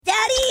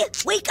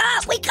Wake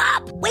up! Wake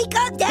up! Wake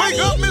up, Daddy!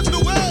 Wake up,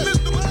 Mr.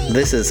 West!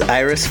 This is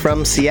Iris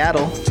from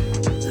Seattle.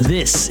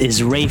 This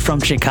is Ray from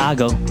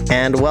Chicago.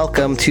 And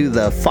welcome to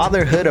the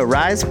Fatherhood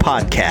Arise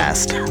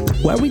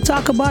podcast, where we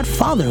talk about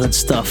fatherhood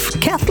stuff,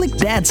 Catholic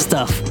dad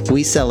stuff.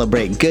 We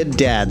celebrate good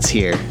dads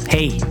here.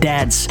 Hey,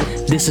 dads,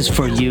 this is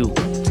for you.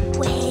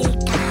 Wake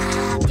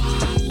up,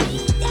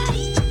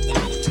 Daddy!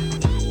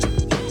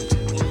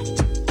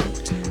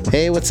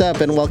 Hey, what's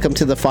up? And welcome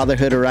to the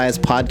Fatherhood Arise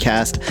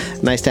podcast.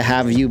 Nice to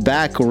have you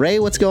back. Ray,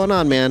 what's going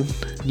on, man?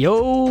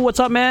 Yo,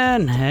 what's up,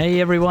 man? Hey,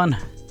 everyone.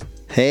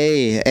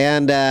 Hey,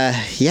 and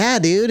yeah,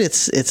 dude, it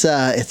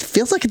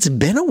feels like it's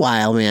been a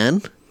while,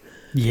 man.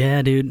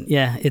 Yeah, dude.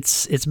 Yeah,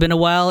 it's been a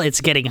while.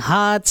 It's getting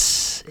hot.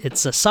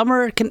 It's a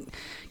summer. Can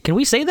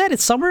we say that?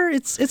 It's summer?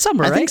 It's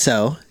summer, right? I think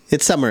so.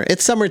 It's summer.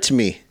 It's summer to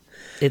me.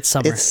 It's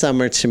summer. It's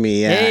summer to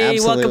me, yeah, hey,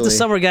 absolutely. Welcome to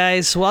summer,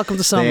 guys. Welcome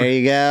to summer. There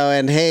you go.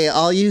 And hey,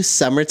 all you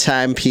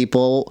summertime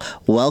people,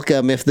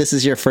 welcome. If this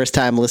is your first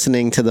time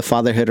listening to the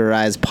Fatherhood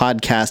Arise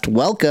podcast,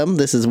 welcome.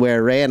 This is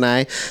where Ray and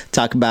I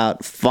talk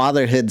about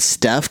fatherhood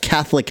stuff,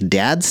 Catholic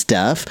dad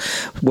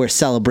stuff. We're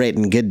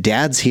celebrating good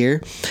dads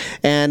here.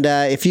 And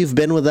if you've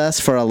been with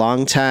us for a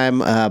long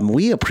time,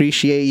 we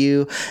appreciate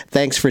you.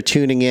 Thanks for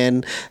tuning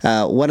in.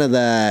 One of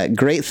the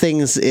great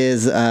things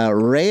is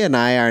Ray and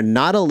I are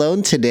not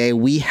alone today.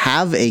 We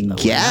have a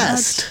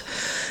guest.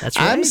 That's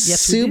right. I'm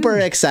yes, super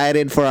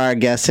excited for our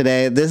guest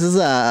today. This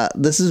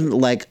is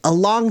like a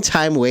long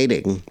time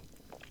waiting.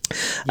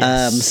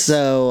 Yes.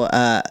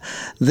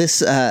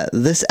 This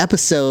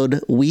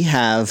episode we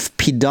have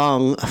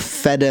Pidong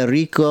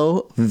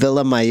Federico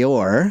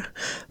Villamayor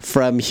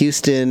from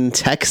Houston,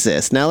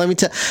 Texas. Now let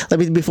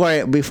me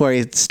before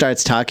he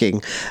starts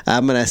talking,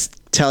 I'm gonna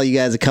tell you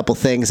guys a couple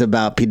things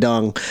about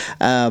Pidong.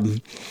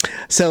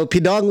 So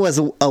Pidong was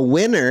a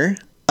winner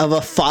of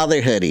a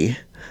father hoodie.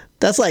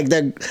 That's like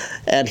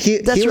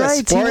he was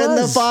sporting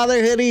the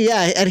father hoodie,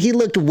 yeah, and he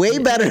looked way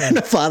better in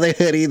a father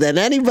hoodie than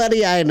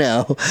anybody I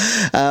know.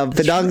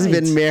 Pidong's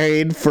been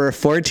married for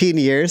 14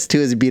 years to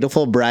his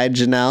beautiful bride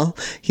Janelle.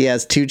 He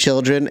has two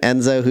children,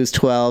 Enzo, who's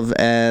 12,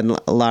 and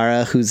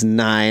Lara, who's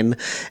 9,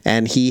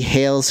 and he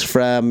hails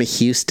from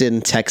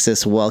Houston,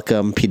 Texas.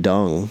 Welcome,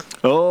 Pidong.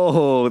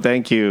 Oh,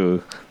 thank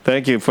you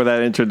for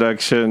that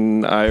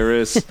introduction,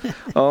 Iris.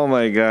 Oh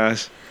my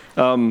gosh.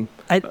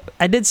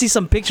 I did see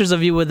some pictures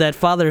of you with that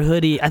father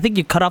hoodie. I think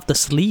you cut off the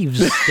sleeves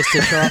just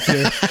to show off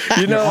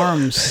your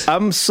arms.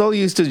 I'm so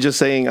used to just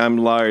saying I'm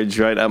large,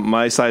 right?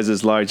 My size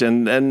is large,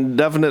 and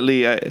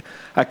definitely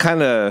I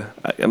kind of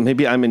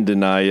maybe I'm in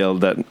denial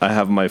that I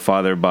have my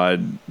father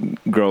bod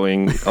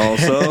growing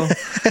also.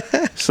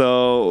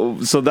 so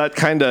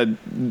that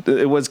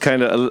it was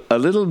kind of a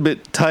little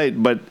bit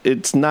tight, but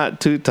it's not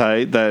too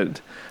tight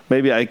that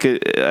maybe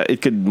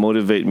it could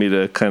motivate me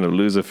to kind of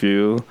lose a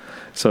few.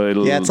 So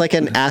it's like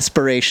an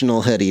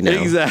aspirational hoodie now.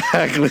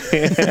 Exactly.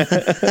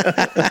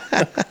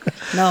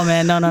 No,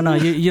 man, no.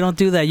 You don't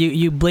do that.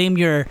 You blame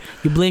your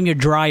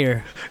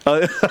dryer.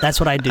 That's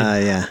what I do.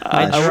 Yeah.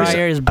 My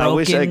dryer is broken. I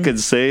wish I could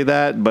say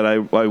that, but I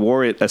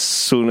wore it as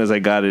soon as I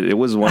got it. It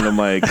was one of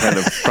my kind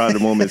of proud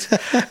moments.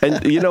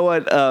 And you know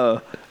what?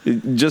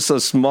 Just a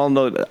small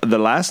note. The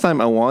last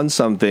time I won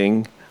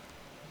something,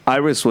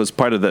 Iris was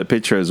part of that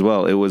picture as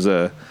well. It was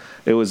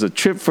a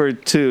trip for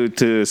two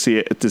to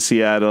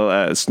Seattle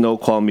at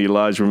Snoqualmie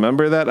Lodge.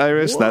 Remember that,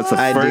 Iris? What?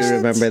 I do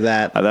remember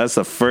that. That's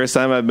the first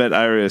time I met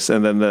Iris.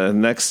 And then the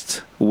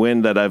next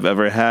win that I've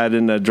ever had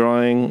in a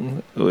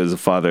drawing was a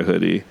father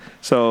hoodie.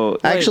 So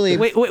actually,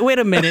 wait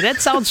a minute.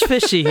 That sounds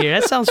fishy here.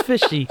 That sounds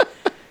fishy.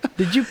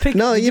 Did you pick?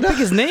 No, you pick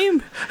his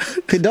name?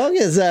 Pidong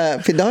is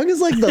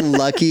like the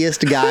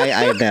luckiest guy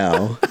I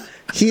know.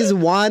 He's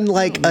won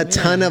like a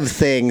ton of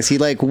things. He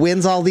like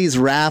wins all these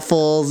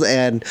raffles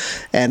and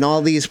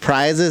all these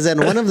prizes,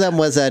 and one of them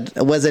was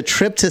a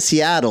trip to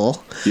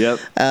Seattle. Yep.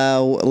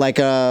 Like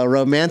a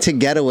romantic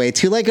getaway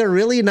to like a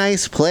really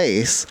nice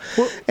place.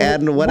 I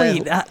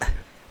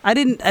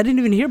didn't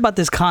even hear about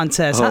this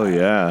contest. Oh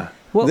yeah.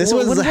 This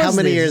was how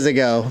many years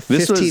ago?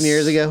 15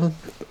 years ago.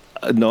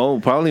 No,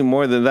 probably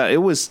more than that. It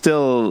was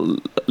still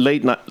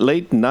late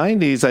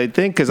 90s, I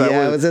think. It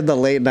was in the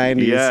late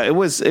 90s. Yeah, it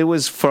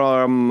was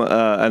from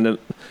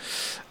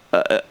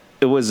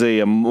it was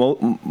a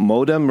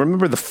modem.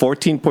 Remember the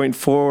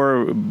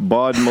 14.4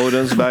 baud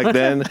modems back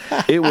then?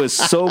 It was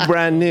so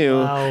brand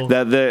new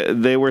that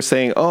they were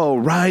saying, "Oh,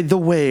 ride the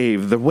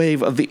wave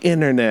of the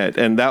internet,"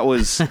 and that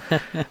was,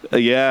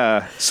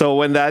 yeah. So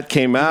when that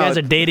came out, you guys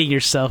are dating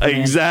yourself, man.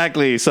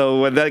 Exactly. So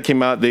when that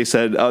came out, they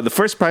said the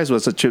first prize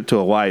was a trip to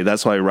Hawaii.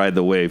 That's why I ride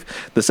the wave.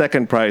 The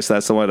second prize,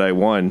 that's the one I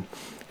won.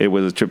 It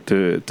was a trip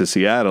to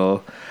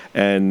Seattle.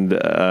 And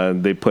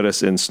they put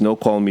us in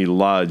Snoqualmie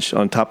Lodge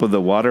on top of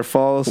the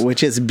waterfalls.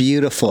 Which is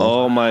beautiful.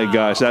 Oh, my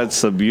gosh.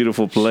 That's a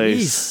beautiful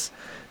place.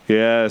 Jeez.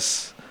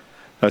 Yes.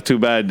 Too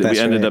bad we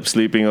ended up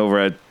sleeping over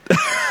at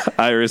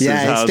Iris's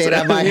house. Yeah, I stayed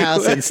at my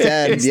house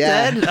instead.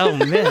 Yeah. Oh,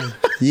 man.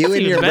 You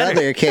and your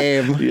brother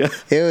came. Yeah.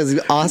 It was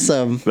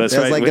awesome. That's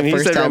right. It was like the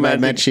first time I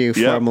met you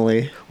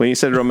formally. When you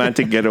said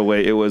romantic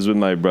getaway, it was with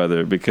my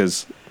brother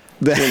because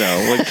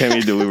what can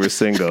we do? We were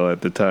single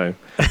at the time.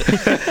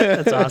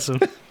 That's awesome.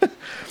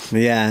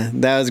 Yeah,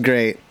 that was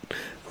great.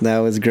 That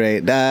was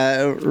great.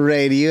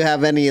 Ray, do you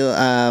have any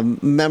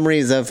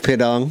memories of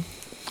Pidong?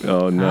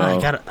 Oh no!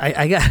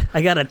 I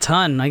got a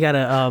ton. I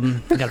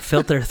gotta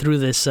filter through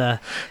these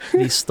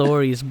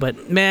stories.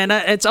 But man,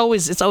 it's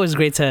always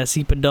great to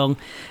see Pidong.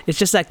 It's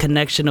just that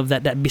connection of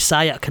that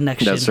Bisaya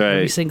connection. That's right.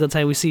 Every single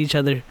time we see each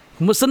other,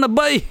 "Musta na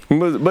bay?"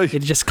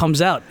 It just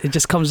comes out. It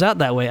just comes out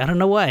that way. I don't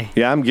know why.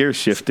 Yeah, I'm gear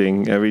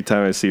shifting every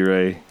time I see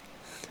Ray.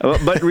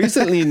 But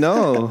recently,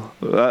 no.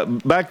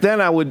 Back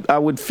then, I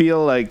would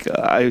feel like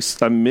I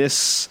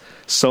miss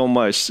so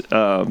much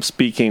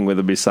speaking with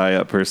a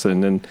Bisaya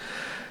person, and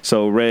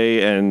so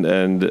Ray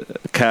and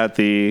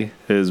Kathy,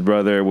 his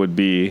brother, would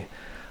be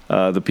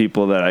the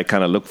people that I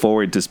kind of look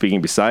forward to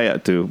speaking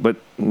Bisaya to. But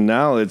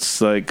now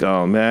it's like,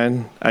 oh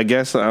man, I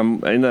guess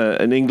I'm in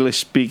an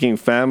English-speaking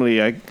family.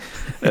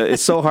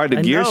 It's so hard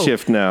to gear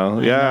shift now.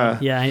 Yeah,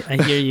 I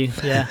hear you.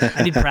 Yeah,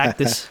 I need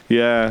practice.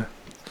 Yeah.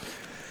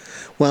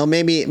 Well,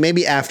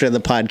 maybe after the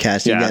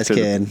podcast, you guys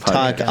can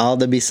talk all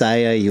the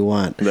Bisaya you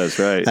want. That's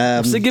right.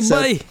 Sige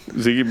bye.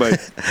 Sige bye.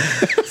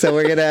 So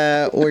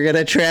we're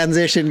gonna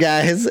transition,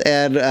 guys,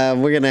 and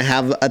we're gonna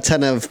have a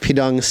ton of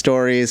Pidong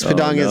stories.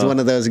 Pidong is one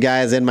of those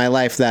guys in my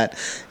life that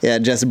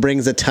just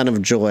brings a ton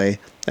of joy.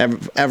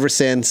 Ever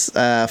since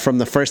from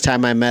the first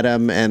time I met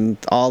him and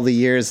all the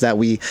years that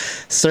we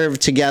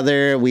served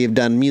together, we've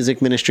done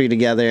music ministry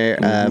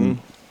together.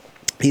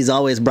 He's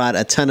always brought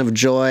a ton of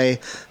joy,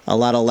 a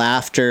lot of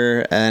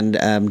laughter, and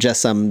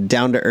just some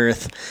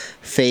down-to-earth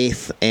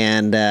faith.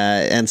 And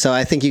so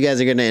I think you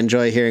guys are going to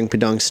enjoy hearing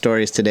Pidong's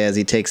stories today as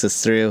he takes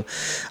us through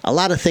a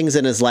lot of things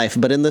in his life.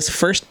 But in this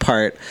first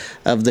part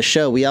of the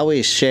show, we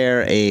always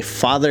share a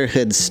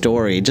fatherhood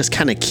story, just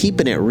kind of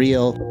keeping it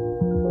real.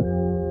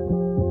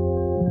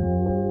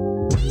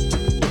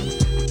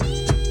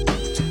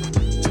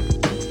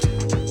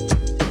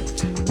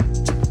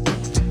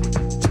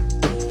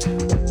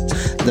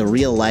 The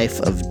real life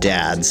of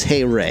dads.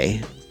 Hey,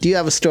 Ray, do you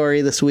have a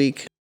story this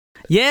week?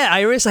 Yeah,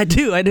 Iris, I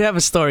do have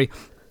a story.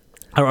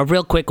 A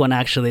real quick one,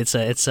 actually. It's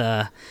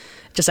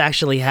just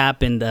actually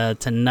happened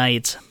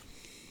tonight.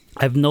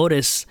 I've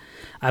noticed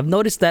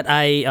that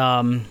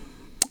I'm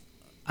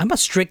a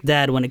strict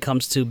dad when it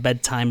comes to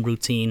bedtime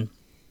routine,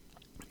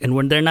 and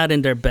when they're not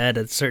in their bed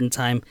at a certain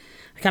time,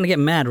 I kind of get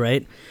mad,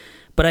 right?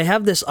 But I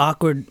have this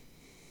awkward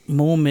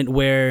moment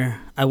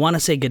where I want to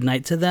say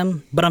goodnight to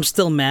them, but I'm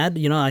still mad.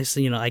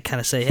 I kind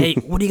of say, "Hey,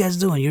 what are you guys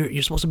doing?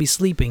 You're supposed to be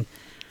sleeping."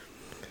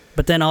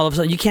 But then all of a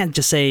sudden, you can't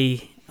just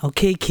say,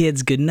 "Okay,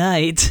 kids, good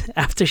night,"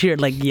 after you're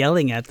like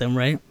yelling at them,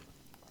 right?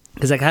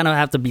 Because I kind of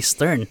have to be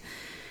stern,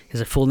 because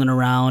they're fooling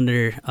around,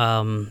 or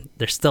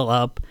they're still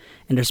up,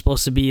 and they're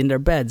supposed to be in their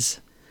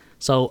beds.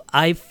 So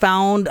I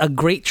found a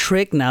great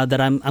trick now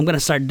that I'm gonna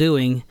start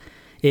doing,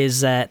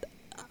 is that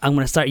I'm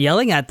gonna start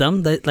yelling at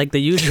them, like the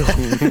usual,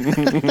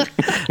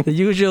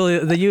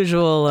 the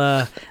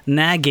usual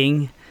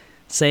nagging,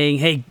 saying,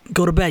 "Hey,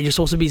 go to bed. You're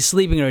supposed to be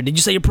sleeping already. Did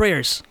you say your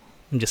prayers?"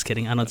 I'm just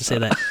kidding. I don't have to say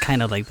that,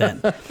 kind of like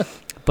that.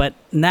 But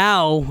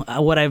now,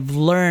 what I've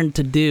learned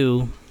to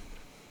do,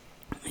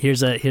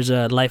 here's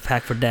a life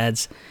hack for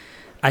dads.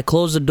 I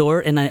close the door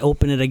and I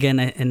open it again,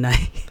 and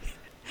I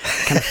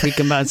kind of freak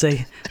them out and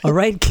say, "All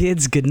right,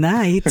 kids, good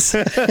night."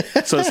 So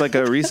it's like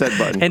a reset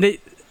button. And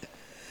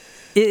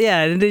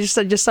and they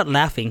just start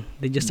laughing.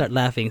 They just start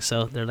laughing.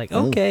 So they're like,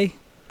 "Okay,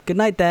 good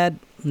night, Dad,"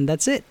 and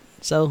that's it.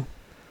 So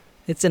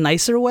it's a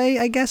nicer way,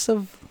 I guess,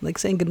 of like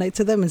saying good night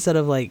to them, instead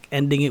of like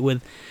ending it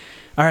with,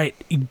 "All right,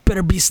 you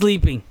better be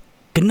sleeping.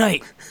 Good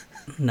night."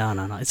 No.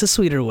 It's a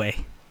sweeter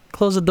way.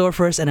 Close the door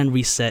first and then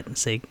reset and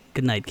say,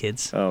 "Good night,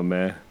 kids. Oh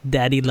man,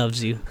 Daddy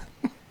loves you."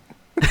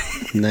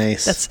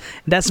 Nice.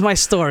 That's my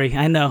story.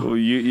 I know. Well,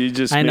 you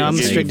just I know. I'm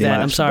a strict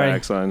dad. I'm sorry.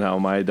 On how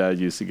my dad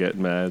used to get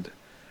mad,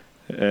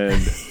 and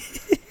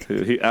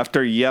right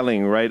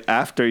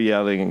after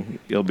yelling,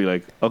 he'll be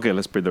like, "Okay,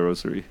 let's pray the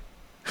rosary."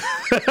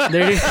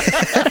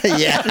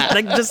 Yeah,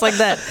 like just like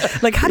that.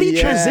 Like, how do you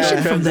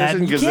transition from that?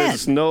 You because can't.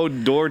 There's no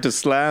door to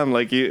slam.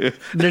 Like you.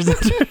 There's no.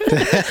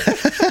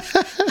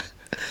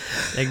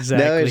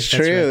 Exactly. No, it's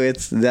true. Right.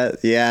 It's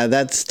that. Yeah,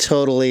 that's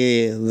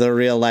totally the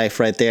real life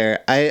right there.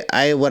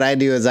 What I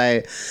do is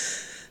I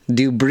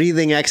do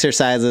breathing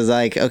exercises.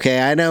 Like, okay,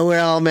 I know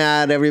we're all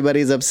mad.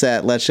 Everybody's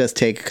upset. Let's just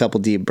take a couple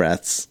deep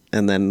breaths,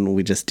 and then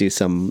we just do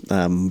some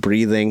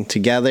breathing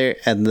together,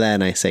 and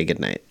then I say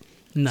goodnight.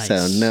 Nice.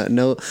 So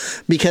no,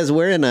 because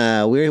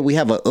we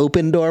have an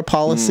open door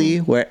policy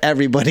where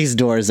everybody's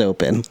door is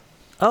open.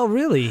 Oh,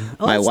 really?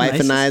 Oh, my wife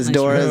and I's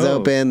door is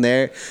open.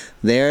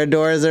 Their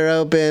doors are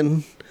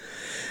open.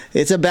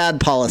 It's a bad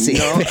policy.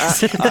 No,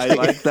 I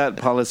like that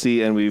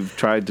policy, and we've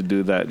tried to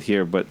do that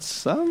here, but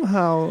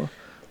somehow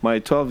my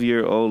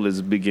 12-year-old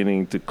is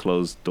beginning to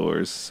close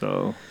doors.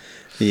 So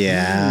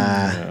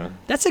yeah.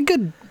 That's a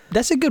good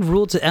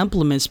rule to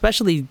implement,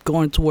 especially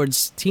going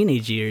towards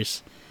teenage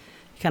years.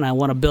 Kind of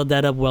want to build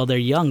that up while they're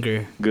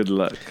younger. Good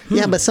luck.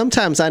 Yeah, but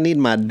sometimes I need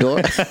my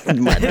door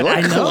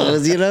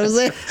closed. You know what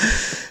I'm saying?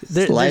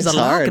 There's a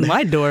lock in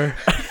my door.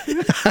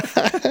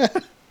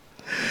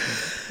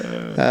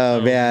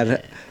 Oh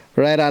man.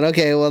 Right on.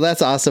 Okay, well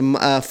that's awesome.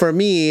 For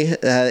me,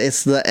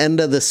 it's the end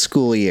of the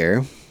school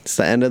year. It's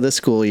the end of the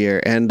school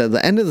year, and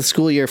the end of the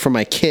school year for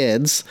my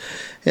kids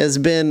has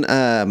been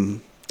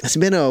it's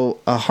been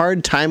a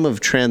hard time of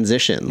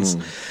transitions.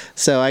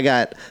 So I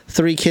got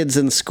 3 kids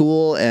in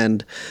school,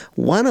 and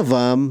one of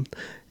them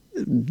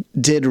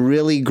did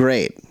really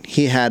great.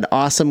 He had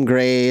awesome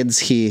grades.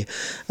 He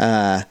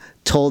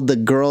told the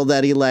girl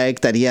that he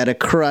liked that he had a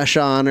crush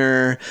on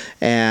her,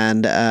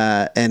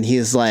 and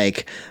he's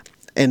like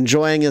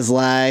enjoying his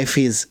life.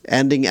 He's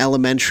ending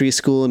elementary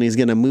school and he's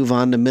going to move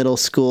on to middle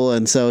school,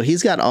 and so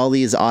he's got all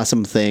these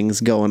awesome things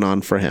going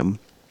on for him.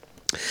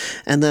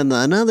 And then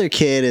another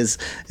kid is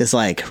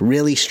like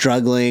really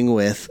struggling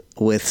with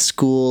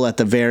school at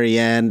the very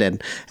end,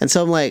 and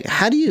so I'm like,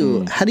 how do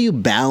you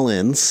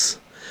balance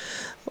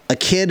a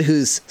kid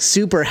who's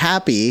super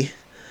happy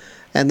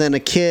and then a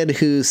kid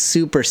who's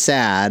super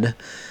sad,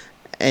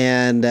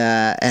 and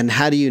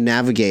how do you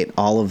navigate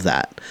all of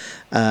that?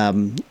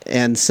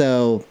 And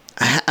so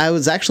I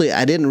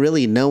didn't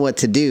really know what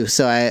to do,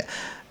 so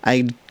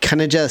I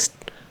kind of just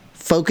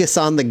focus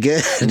on the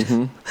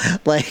good,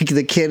 like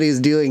the kid who's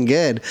doing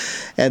good.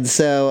 And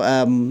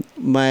so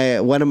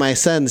one of my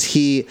sons,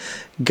 he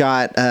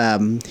got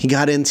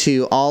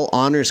into all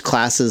honors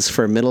classes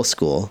for middle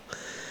school,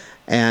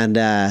 and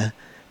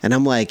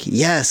I'm like,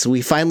 yes,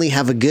 we finally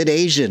have a good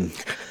Asian.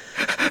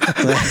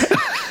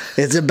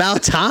 It's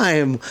about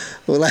time.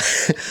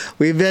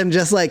 We've been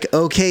just like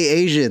okay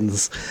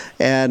Asians,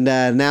 and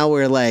now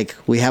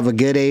we have a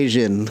good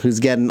Asian who's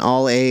getting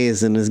all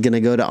A's and is going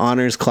to go to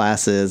honors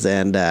classes,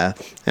 and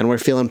we're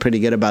feeling pretty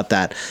good about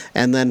that.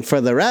 And then for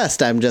the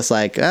rest, I'm just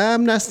like,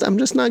 I'm just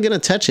not going to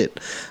touch it.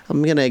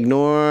 I'm going to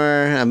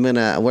ignore.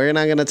 We're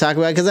not going to talk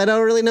about it because I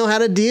don't really know how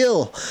to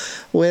deal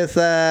with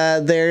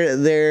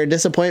their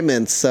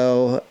disappointments.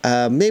 So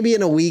maybe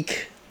in a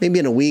week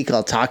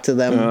I'll talk to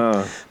them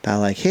about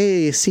like,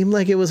 hey, it seemed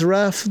like it was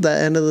rough the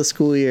end of the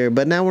school year,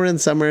 but now we're in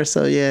summer,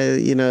 so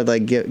yeah,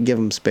 like give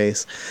them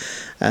space.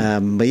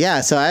 But yeah,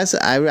 so I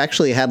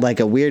actually had like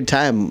a weird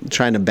time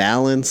trying to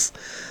balance.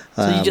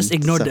 So you just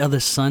ignored the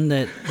other son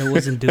that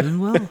wasn't doing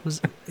well?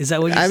 Is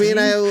that what you're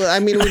saying? I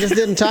mean, we just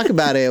didn't talk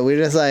about it. We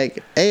were just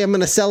like, hey, I'm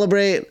going to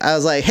celebrate. I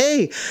was like,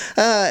 hey,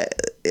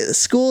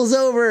 school's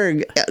over.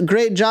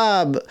 Great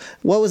job.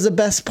 What was the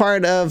best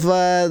part of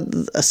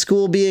a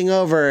school being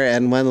over?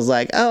 And one was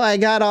like, oh, I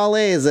got all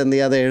A's. And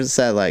the other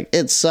said, like,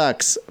 it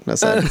sucks. And I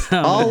said,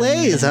 all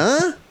A's,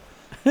 huh?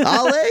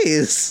 All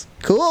A's.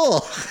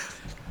 Cool.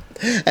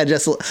 And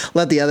just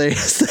let the other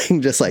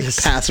thing just like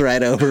pass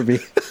right over me.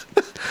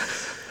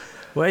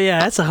 Well, yeah,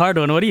 that's a hard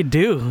one. What do you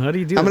do? I'm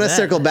going to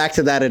circle back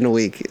to that in a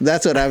week.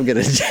 That's what I'm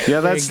going to do. Yeah,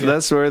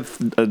 that's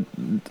worth a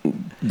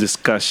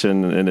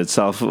discussion in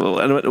itself.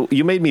 And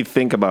you made me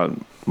think about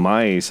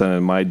my son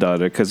and my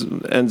daughter, because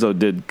Enzo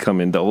did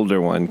come in, the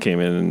older one came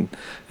in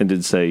and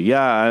did say,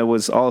 yeah, I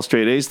was all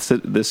straight A's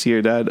this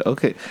year, Dad.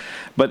 Okay.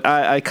 But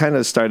I kind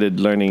of started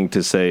learning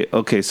to say,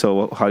 okay,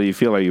 so how do you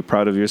feel? Are you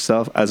proud of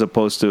yourself? As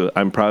opposed to,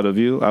 I'm proud of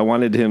you. I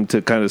wanted him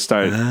to kind of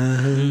start,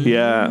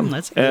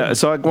 that's good.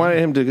 So I wanted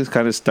him to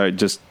kind of start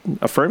just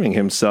affirming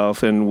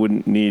himself and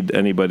wouldn't need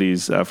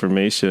anybody's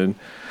affirmation.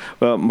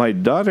 Well, my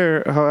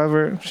daughter,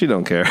 however, she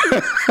don't care.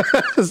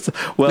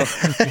 well,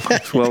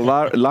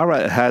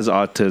 Lara has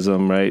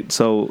autism, right?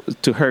 So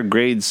to her,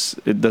 grades,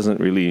 it doesn't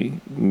really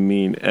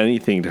mean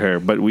anything to her.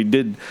 But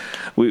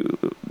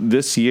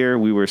this year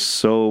we were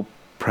so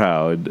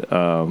proud.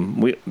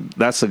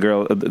 That's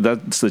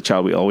the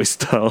child we always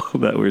tell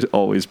that we're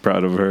always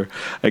proud of her.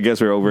 I guess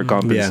we're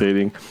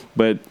overcompensating.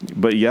 Yeah.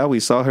 But yeah,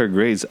 we saw her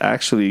grades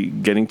actually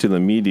getting to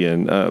the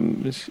median.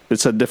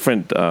 It's a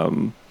different.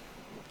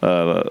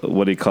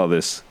 What do you call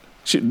this?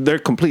 They're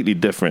completely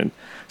different.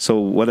 So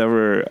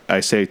whatever I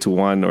say to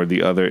one or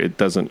the other, it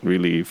doesn't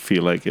really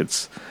feel like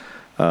it's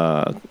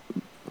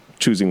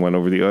choosing one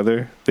over the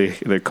other.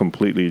 They're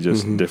completely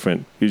just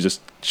different. You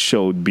just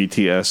showed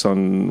BTS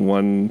on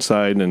one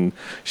side and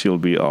she'll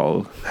be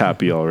all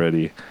happy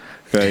already.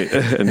 Right?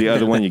 And the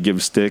other one you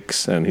give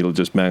sticks and he'll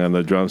just bang on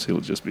the drums,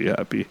 he'll just be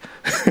happy.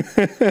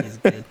 He's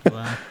good.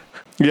 Wow.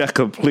 Yeah,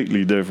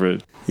 completely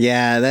different.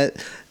 Yeah,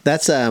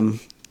 that's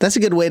a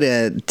good way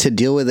to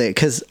deal with it,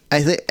 because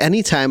I think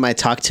anytime I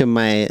talk to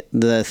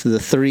the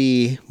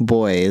 3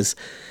 boys,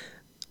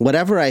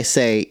 whatever I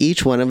say,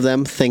 each one of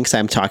them thinks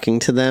I'm talking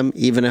to them,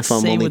 even if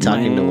I'm only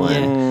talking to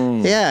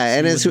one.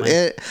 Yeah,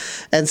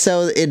 and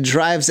so it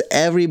drives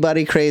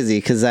everybody crazy,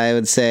 because I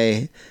would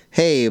say,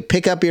 "Hey,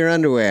 pick up your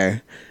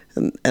underwear."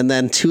 And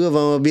then 2 of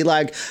them would be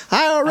like,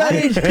 I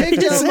already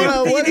picked them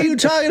up. What are you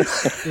talking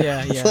about?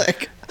 Yeah. It's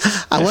like,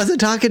 I wasn't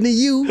talking to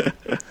you.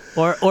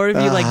 Or if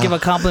you like give a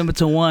compliment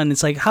to one,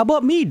 it's like, how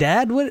about me,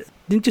 Dad? What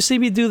didn't you see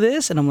me do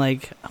this? And I'm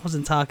like, I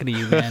wasn't talking to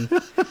you, man.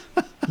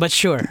 But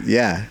sure.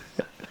 Yeah.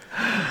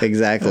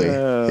 Exactly.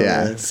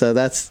 Yeah. So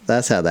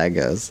that's how that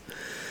goes.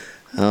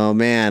 Oh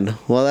man.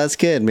 Well, that's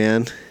good,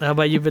 man. How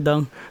about you,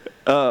 Bidong?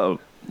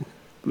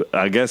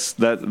 I guess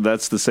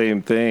that's the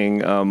same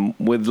thing.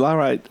 With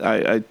Lara,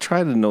 I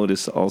try to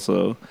notice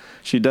also.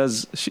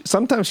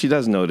 Sometimes she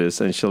does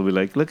notice, and she'll be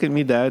like, "Look at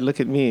me, Dad. Look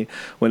at me."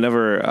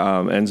 Whenever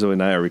Enzo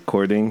and I are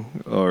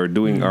recording or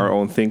doing our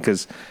own thing,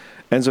 because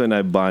Enzo and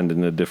I bond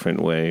in a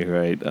different way,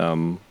 right?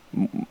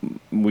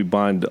 We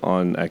bond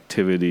on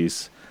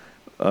activities,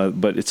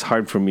 but it's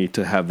hard for me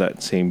to have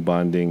that same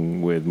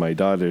bonding with my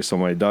daughter. So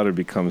my daughter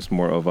becomes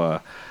more of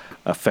a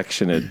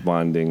affectionate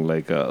bonding,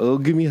 like, "Oh,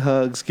 give me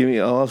hugs,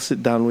 I'll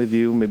sit down with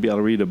you. Maybe I'll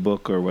read a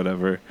book or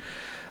whatever."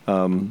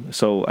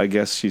 So I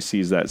guess she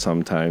sees that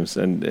sometimes,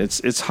 and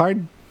it's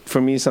hard for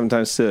me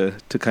sometimes to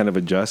kind of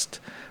adjust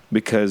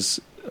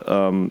because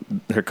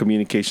her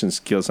communication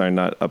skills are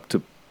not up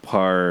to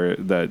par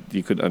that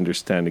you could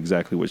understand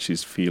exactly what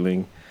she's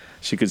feeling.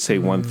 She could say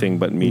one thing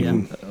but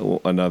mean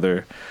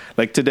another.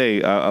 Like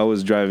today, I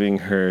was driving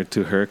her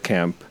to her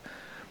camp.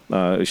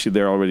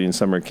 They're already in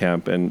summer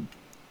camp, and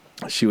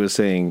she was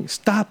saying,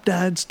 "Stop,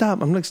 Dad,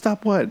 stop." I'm like,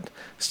 "Stop what?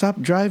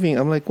 Stop driving."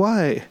 I'm like,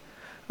 "Why?"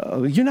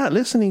 "You're not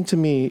listening to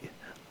me.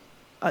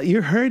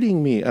 You're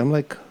hurting me." I'm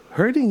like,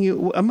 "Hurting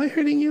you? Am I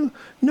hurting you?"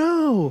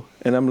 "No."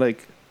 And I'm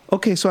like,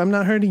 "Okay, so I'm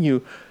not hurting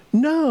you."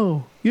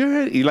 "No, you're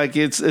hurting." Like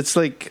it's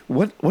like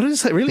what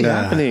is really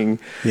happening?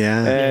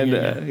 Yeah. And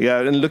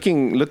and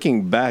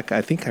looking back,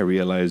 I think I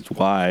realized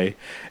why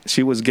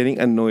she was getting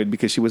annoyed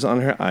because she was on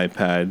her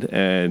iPad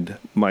and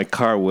my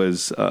car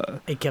was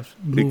It kept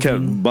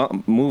moving.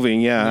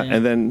 moving,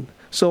 and then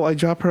so I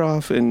drop her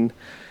off in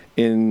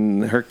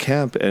her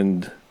camp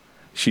and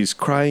she's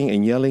crying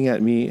and yelling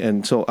at me,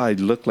 and so I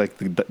look like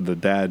the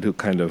dad who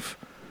kind of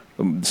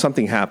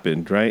something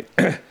happened, right?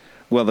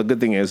 Well, the good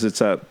thing is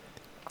it's a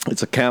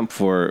camp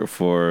for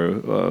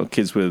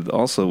kids with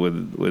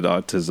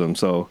autism,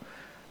 so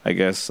I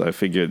guess I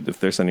figured if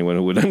there's anyone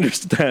who would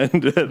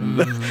understand,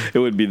 it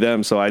would be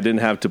them. So I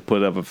didn't have to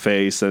put up a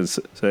face and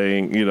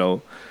saying,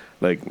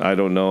 like, I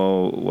don't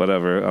know,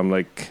 whatever. I'm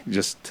like,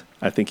 just,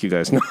 I think you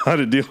guys know how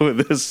to deal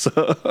with this. So.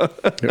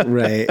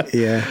 Right.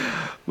 Yeah.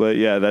 But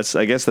yeah,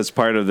 I guess that's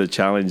part of the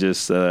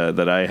challenges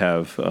that I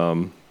have.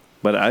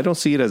 But I don't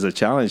see it as a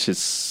challenge.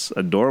 It's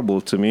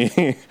adorable to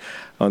me.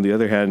 On the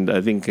other hand,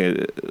 I think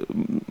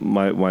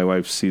my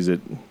wife sees it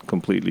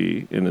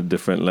completely in a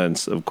different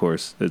lens. Of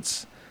course,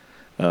 it's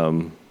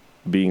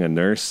being a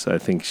nurse. I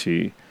think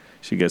she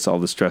gets all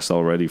the stress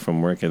already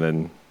from work, and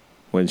then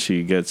when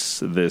she gets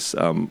this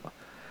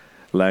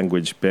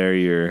language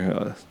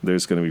barrier,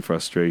 there's going to be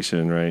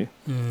frustration, right?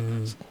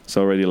 It's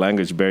already a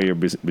language barrier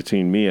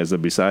between me as a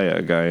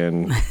Bisaya guy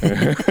and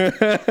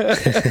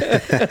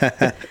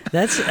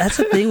That's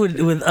the thing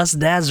with us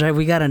dads, right?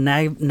 We got to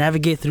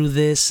navigate through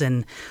this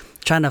and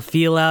trying to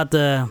feel out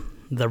the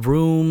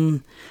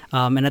room,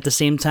 and at the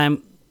same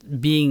time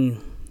being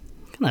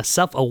kind of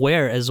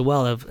self-aware as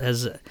well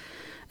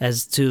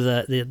as to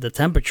the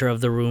temperature of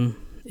the room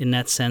in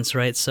that sense,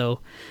 right? So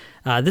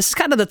this is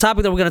kind of the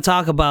topic that we're going to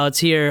talk about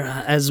here.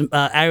 As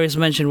Aries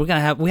mentioned,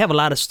 we have a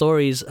lot of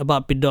stories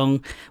about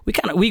Pidong.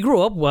 We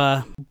grew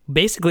up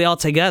basically all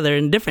together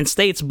in different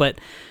states, but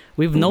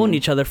we've known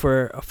each other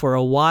for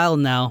a while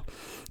now,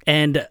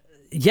 and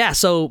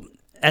so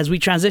as we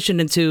transition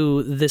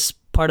into this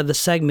part of the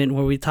segment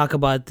where we talk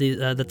about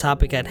the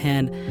topic at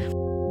hand,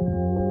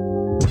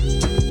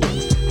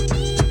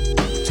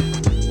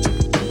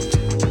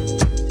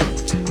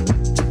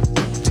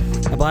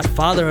 about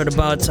fatherhood,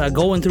 about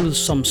going through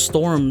some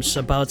storms,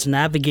 about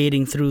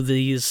navigating through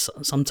these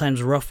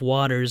sometimes rough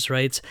waters,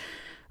 right?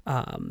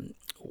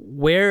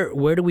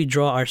 Where do we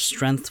draw our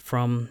strength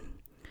from?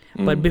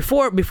 But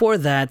before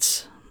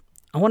that,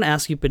 I want to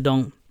ask you,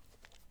 Pidong,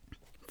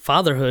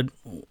 fatherhood,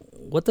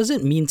 what does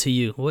it mean to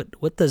you?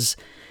 What does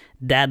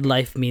dad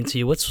life mean to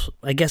you?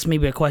 I guess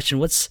maybe a question.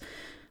 What's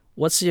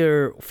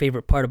your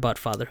favorite part about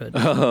fatherhood?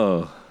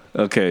 Oh,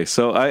 okay.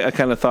 So I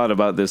kind of thought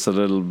about this a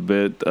little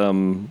bit.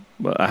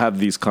 I have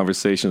these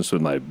conversations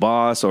with my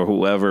boss or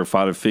whoever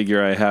father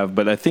figure I have,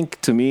 but I think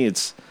to me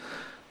it's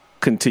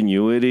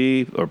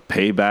continuity or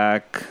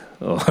payback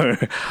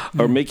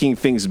or making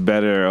things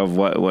better of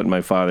what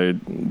my father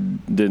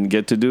didn't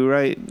get to do,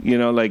 right?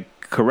 Like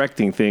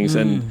correcting things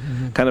and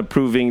kind of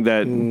proving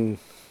that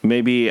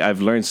maybe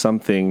I've learned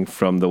something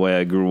from the way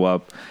I grew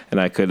up and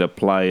I could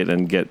apply it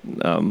and get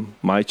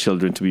my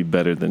children to be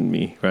better than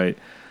me, right?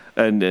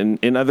 And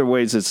in other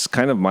ways, it's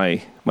kind of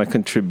my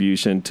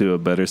contribution to a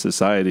better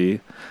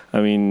society.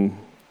 I mean,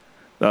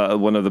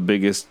 one of the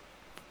biggest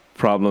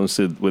problems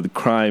with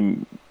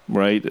crime,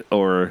 right,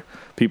 or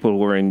people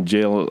who are in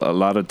jail, a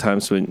lot of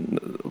times when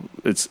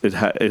it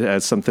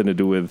has something to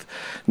do with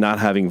not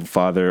having a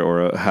father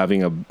or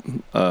having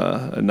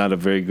not a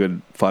very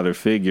good father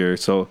figure.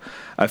 So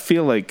I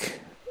feel like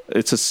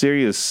it's a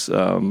serious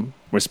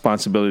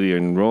responsibility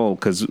and role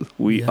because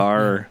we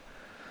are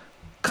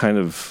kind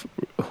of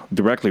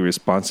directly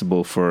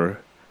responsible for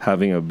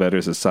having a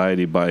better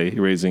society by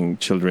raising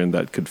children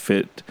that could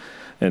fit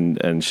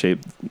and shape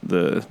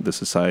the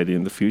society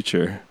in the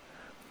future,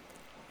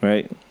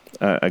 right?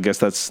 I guess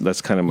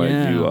that's kind of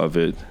my view of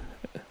it.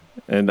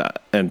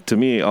 and to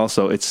me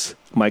also it's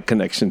my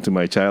connection to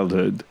my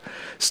childhood,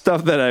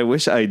 stuff that I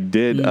wish I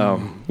did.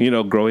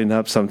 Growing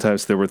up,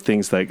 sometimes there were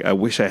things like I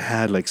wish I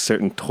had, like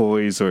certain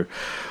toys or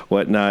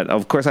whatnot.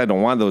 Of course, I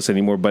don't want those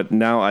anymore. But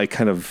now I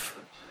kind of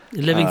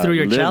Living through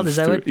your child, is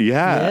that what?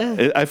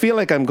 Yeah. I feel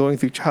like I'm going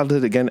through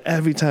childhood again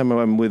every time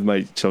I'm with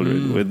my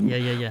children.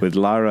 With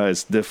Lara,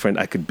 it's different.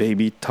 I could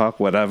baby talk,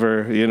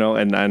 whatever,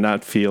 and I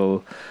not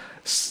feel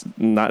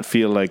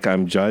like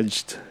I'm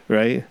judged,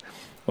 right?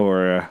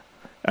 Or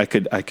I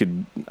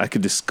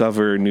could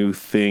discover new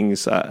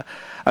things.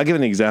 I'll give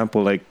an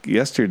example. Like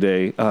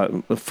yesterday,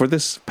 for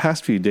this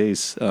past few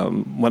days,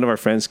 one of our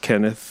friends,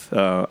 Kenneth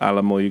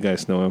Alamo, you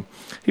guys know him.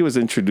 He was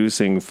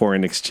introducing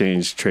foreign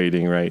exchange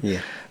trading, right?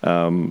 Yeah.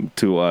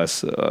 To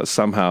us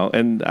somehow,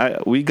 and I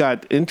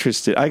got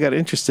interested, and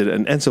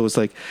Enzo was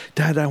like,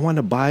 "Dad, I want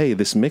to buy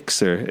this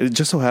mixer." It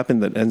just so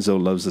happened that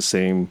Enzo loves the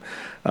same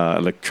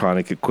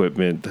electronic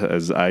equipment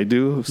as I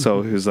do,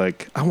 so he was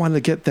like, "I want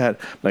to get that."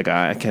 Like,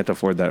 I can't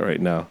afford that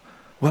right now.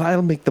 Well,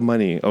 I'll make the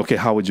money. Okay,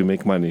 how would you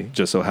make money?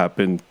 Just so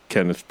happened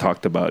Kenneth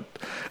talked about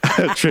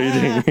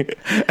trading.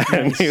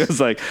 And he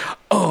was like,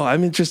 "Oh,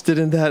 I'm interested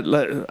in that.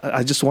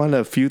 I just want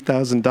a few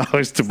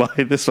 $1,000s to buy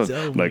this one."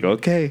 I'm like,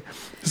 okay.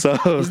 So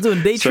he's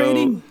doing day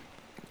trading?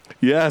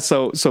 Yeah,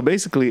 so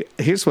basically,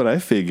 here's what I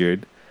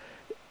figured.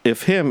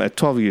 If him at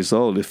 12 years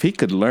old, if he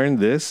could learn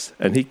this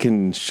and he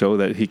can show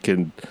that he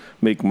can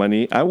make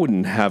money, I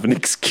wouldn't have an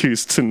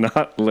excuse to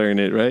not learn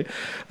it, right?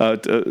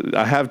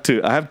 I have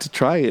to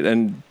try it,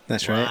 and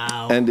that's right.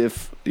 Wow. And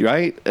if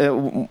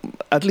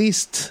at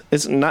least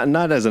it's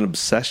not as an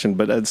obsession,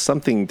 but as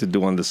something to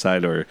do on the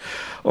side,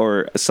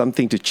 or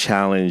something to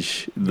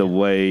challenge the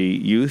way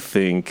you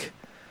think,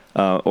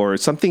 or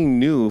something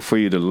new for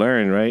you to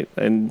learn, right?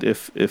 And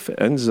if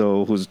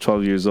Enzo, who's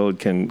 12 years old,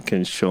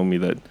 can show me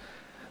that,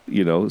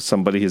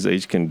 somebody his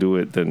age can do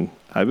it, then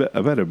I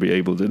better be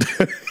able to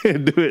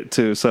do it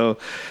too. So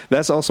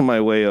that's also my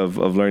way of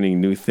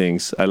learning new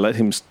things. I let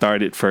him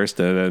start it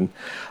first, and then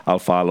I'll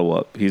follow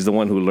up. He's the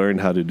one who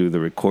learned how to do the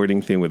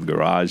recording thing with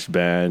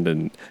GarageBand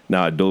and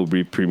now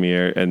Adobe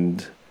Premiere.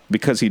 And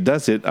because he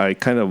does it, I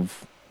kind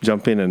of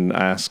jump in and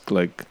ask,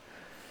 like,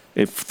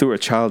 if through a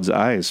child's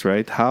eyes,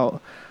 right?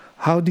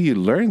 How do you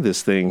learn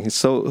this thing?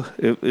 So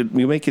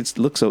you make it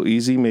look so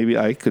easy. Maybe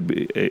I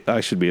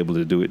should be able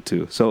to do it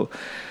too. So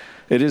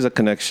it is a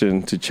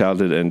connection to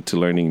childhood and to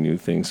learning new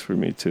things for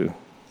me too.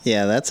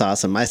 Yeah, that's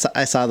awesome. I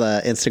saw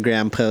the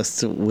Instagram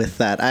post with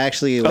that. I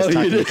actually was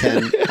talking to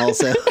Ken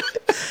also.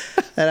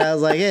 And I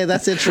was like, hey,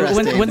 that's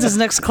interesting. When's his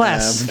next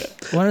class?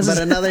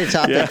 Another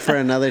topic for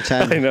another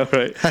time. I know,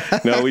 right?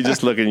 No, we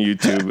just look on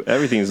YouTube.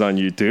 Everything's on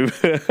YouTube.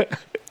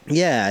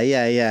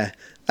 Yeah.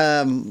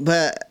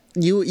 But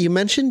you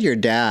mentioned your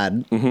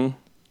dad, mm-hmm.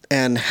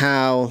 and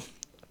how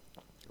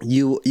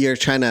you're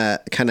trying to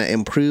kind of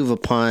improve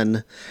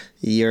upon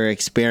your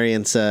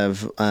experience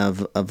of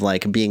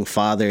like being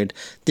fathered.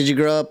 Did you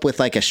grow up with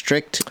like a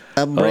strict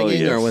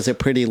upbringing, or was it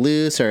pretty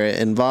loose or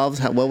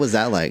involved? What was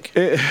that like?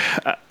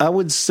 I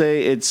would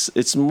say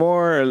it's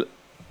more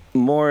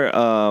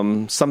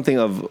something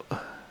of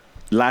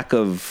lack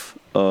of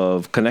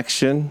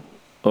connection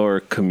or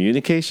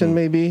communication,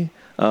 maybe.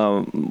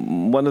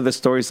 One of the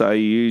stories I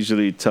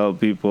usually tell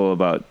people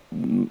about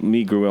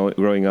me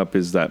growing up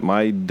is that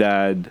my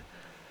dad,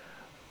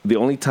 the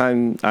only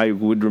time I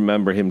would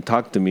remember him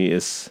talk to me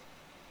is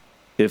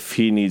if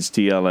he needs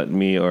to yell at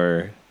me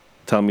or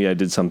tell me I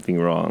did something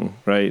wrong,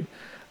 right?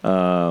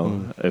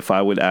 If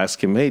I would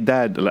ask him, "Hey,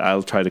 Dad,"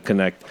 I'll try to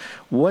connect.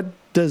 What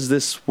does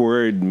this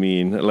word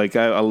mean? Like,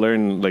 I'll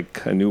learn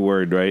like a new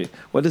word, right?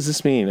 What does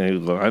this mean?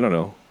 And I don't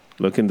know.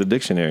 Look in the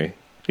dictionary.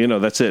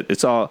 That's it.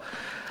 It's all.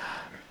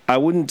 I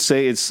wouldn't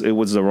say it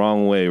was the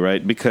wrong way,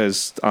 right?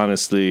 Because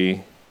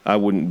honestly, I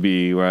wouldn't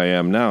be where I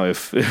am now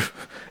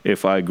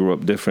if I grew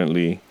up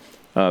differently.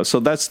 So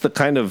that's the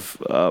kind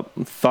of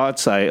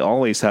thoughts I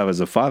always have as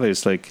a father.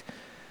 It's like,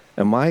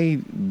 am I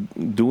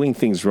doing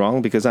things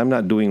wrong because I'm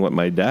not doing what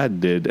my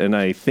dad did? And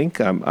I think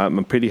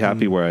I'm pretty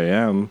happy where I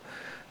am.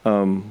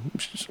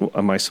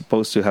 Am I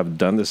supposed to have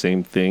done the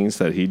same things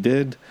that he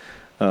did?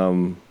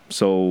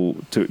 So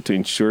to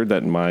ensure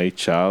that my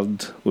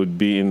child would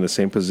be in the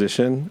same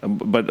position.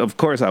 But of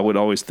course, I would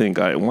always think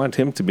I want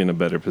him to be in a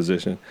better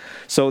position.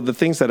 So the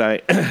things that I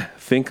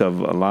think of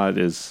a lot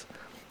is,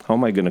 how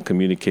am I going to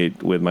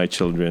communicate with my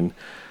children?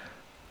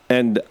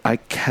 And I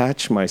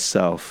catch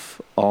myself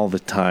all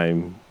the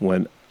time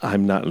when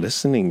I'm not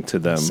listening to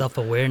them.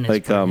 Self-awareness.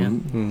 Like,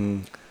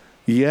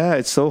 yeah,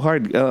 it's so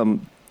hard.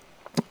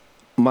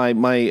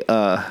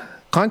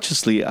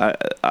 Consciously, I,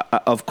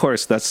 of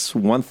course, that's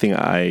one thing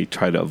I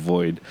try to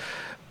avoid.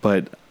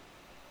 But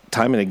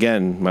time and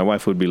again, my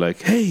wife would be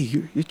like, "Hey,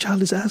 your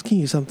child is asking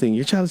you something.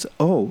 Your child is,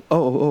 oh.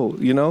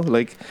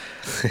 Like,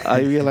 I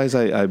realize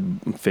I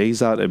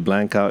phase out, I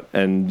blank out.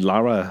 And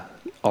Lara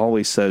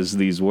always says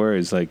these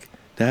words like,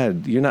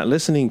 "Dad, you're not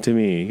listening to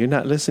me. You're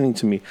not listening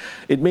to me."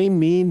 It may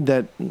mean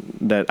that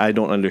I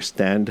don't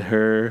understand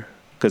her,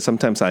 because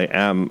sometimes I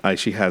am.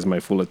 She has my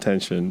full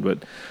attention,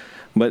 but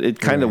But it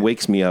kind of Right.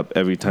 wakes me up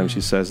every time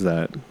she says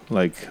that.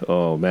 Like,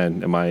 oh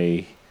man, am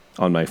I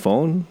on my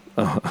phone?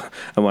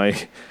 Am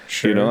I,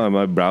 Sure. am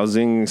I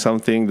browsing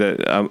something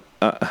that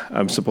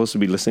I'm supposed to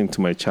be listening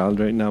to my child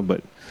right now?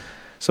 But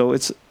so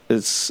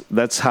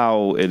that's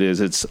how it is.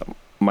 It's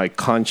my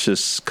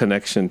conscious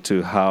connection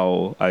to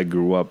how I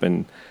grew up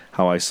and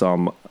how I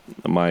saw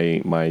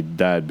my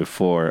dad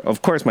before.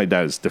 Of course, my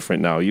dad is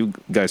different now. You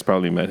guys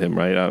probably met him,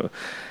 right?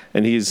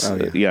 And he's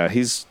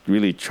he's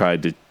really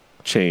tried to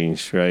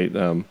change, right?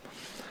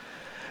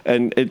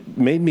 And it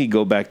made me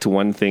go back to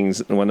one of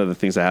the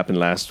things that happened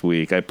last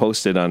week. I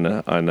posted on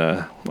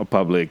a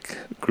public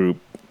group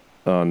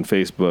on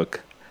Facebook.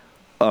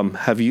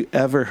 Have you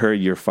ever heard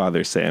your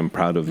father say, "I'm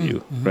proud of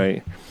you"?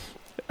 Right?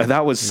 And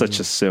that was such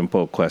a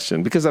simple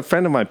question because a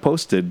friend of mine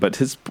posted, but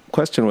his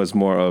question was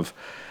more of,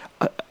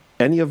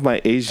 any of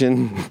my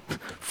Asian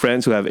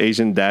friends who have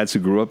Asian dads who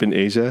grew up in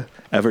Asia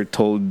ever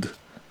told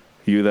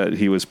you that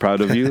he was proud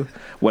of you?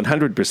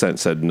 100%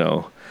 said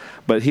no.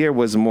 But here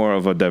was more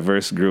of a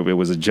diverse group. It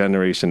was a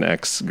Generation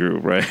X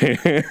group,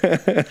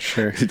 right?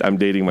 Sure. I'm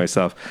dating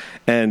myself,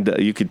 and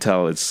you could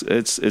tell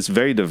it's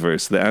very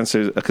diverse. The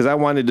answers, because I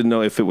wanted to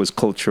know if it was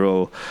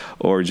cultural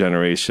or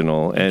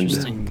generational,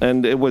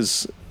 and it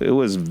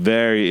was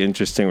very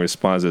interesting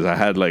responses. I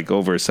had like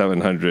over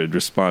 700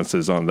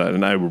 responses on that,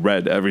 and I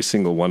read every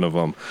single one of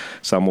them.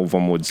 Some of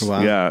them would,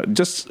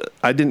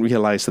 I didn't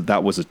realize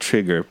that was a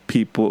trigger.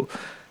 People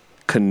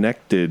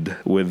connected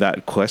with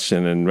that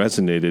question and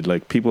resonated.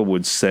 Like people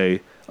would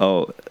say,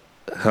 "Oh,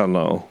 hell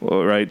no,"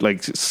 or, right?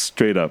 Like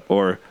straight up,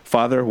 or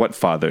 "Father, what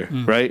father?"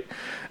 Right?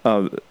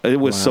 It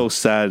was so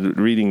sad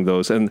reading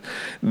those, and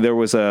there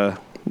were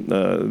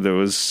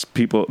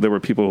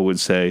people who would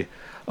say,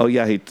 "Oh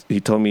yeah, he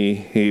told me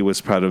he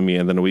was proud of me,"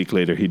 and then a week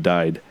later he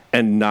died.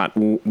 And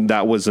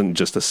that wasn't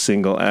just a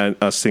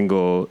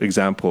single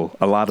example.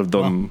 A lot of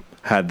them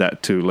had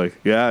that too. Like,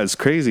 yeah, it's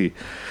crazy.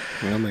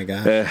 Oh my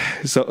gosh.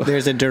 So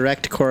there's a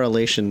direct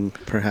correlation,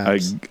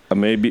 perhaps.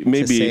 Maybe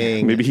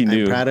he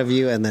knew. I'm proud of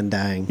you, and then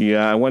dying.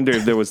 Yeah, I wonder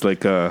if there was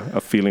like a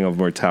feeling of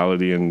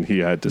mortality, and he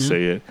had to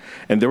say it.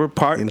 And there were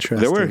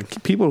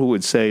people who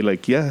would say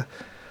like, yeah,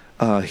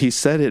 he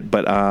said it,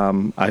 but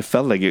I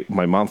felt like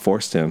my mom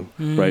forced him,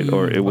 right?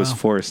 Or it was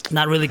forced.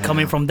 Not really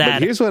coming from dad.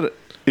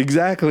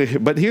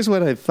 But here's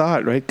what I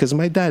thought, right? Because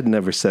my dad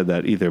never said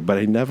that either, but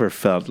I never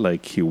felt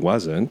like he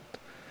wasn't.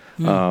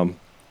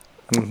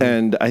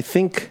 And I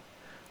think,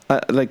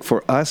 like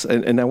for us,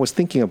 and I was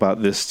thinking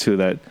about this too,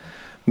 that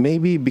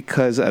maybe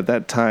because at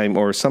that time,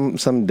 or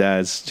some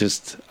dads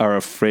just are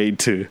afraid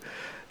to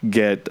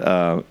get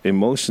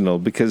emotional,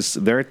 because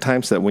there are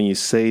times that when you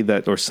say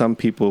that, or some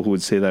people who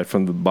would say that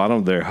from the bottom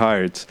of their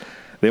hearts,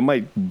 they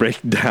might break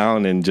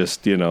down and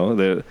just,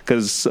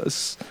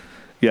 because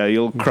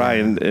you'll cry,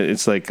 and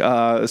it's like,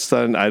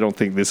 son, I don't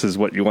think this is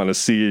what you want to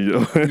see.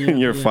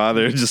 Your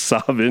father just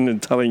sobbing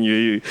and telling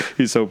you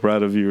he's so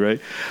proud of you,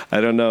 right?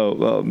 I don't know.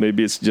 Well,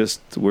 maybe it's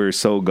just we're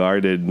so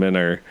guarded. Men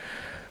are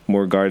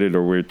more guarded,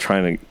 or we're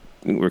kind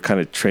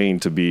of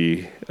trained to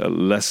be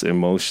less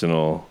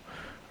emotional,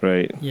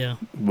 right? Yeah.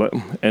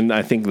 And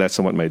I think that's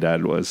what my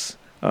dad was.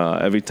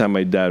 Every time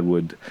my dad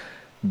would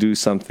do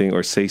something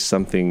or say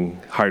something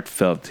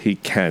heartfelt, he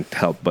can't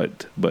help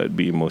but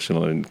be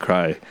emotional and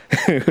cry.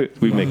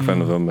 We make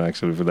fun of him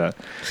actually for that.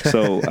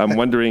 So I'm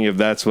wondering if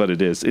that's what it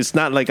is. It's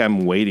not like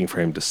I'm waiting for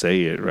him to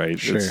say it, right?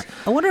 Sure.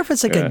 I wonder if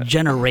it's like a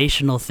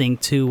generational thing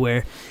too,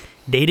 where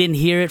they didn't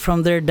hear it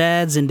from their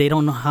dads and they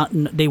don't know how,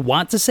 they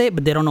want to say it,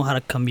 but they don't know how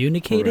to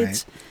communicate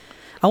it.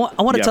 I want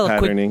to tell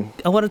patterning.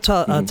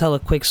 tell a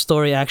quick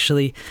story.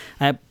 Actually,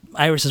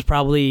 Iris is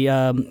probably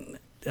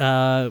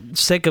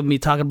sick of me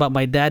talking about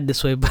my dad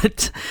this way,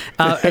 but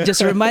it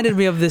just reminded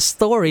me of this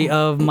story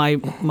of my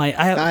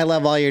I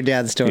love all your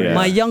dad's stories. Yeah.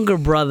 my younger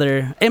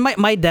brother, and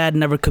my dad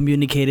never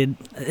communicated,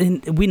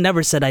 and we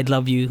never said "I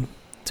love you"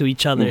 to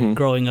each other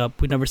growing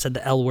up. We never said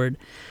the L word.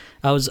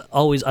 I was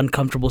always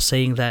uncomfortable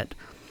saying that.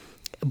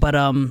 But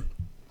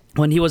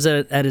when he was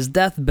at his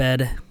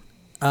deathbed,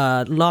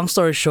 long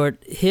story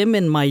short, him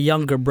and my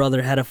younger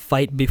brother had a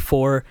fight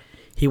before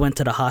he went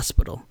to the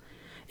hospital.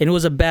 And it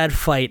was a bad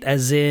fight,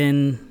 as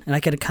in, and I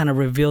can kind of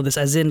reveal this,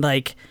 as in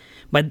like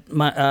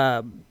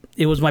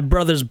it was my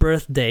brother's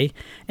birthday,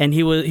 and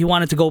he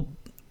wanted to go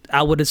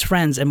out with his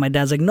friends, and my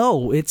dad's like,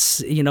 no,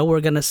 it's, we're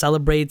gonna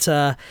celebrate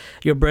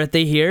your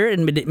birthday here,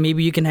 and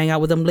maybe you can hang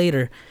out with them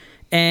later.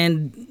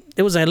 And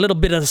it was a little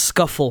bit of a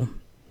scuffle,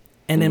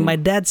 and then my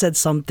dad said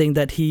something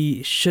that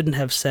he shouldn't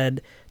have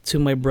said to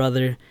my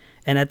brother.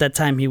 And at that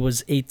time he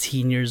was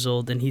 18 years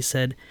old, and he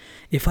said,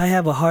 if I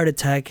have a heart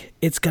attack,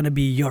 it's gonna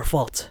be your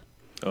fault.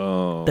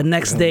 The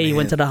next day he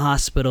went to the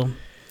hospital.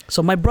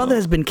 So my brother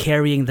has been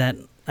carrying that.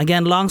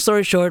 Again, long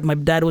story short, my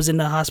dad was in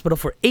the hospital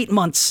for 8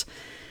 months.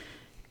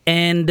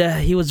 And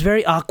he was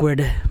very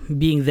awkward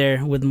being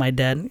there with my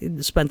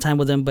dad. Spent time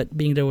with him, but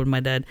being there with my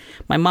dad.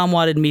 My mom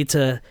wanted me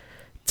to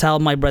tell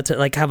my brother,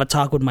 like have a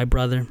talk with my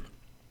brother.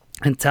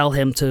 And tell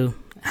him to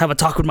have a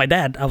talk with my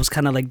dad. I was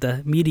kind of like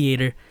the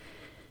mediator.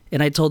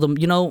 And I told him,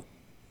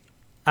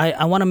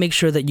 I want to make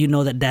sure that you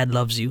know that dad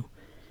loves you.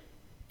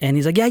 And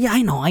he's like, yeah,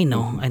 I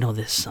know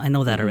this. I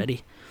know that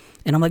already.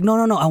 And I'm like, no.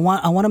 I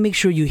want to make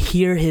sure you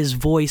hear his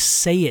voice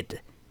say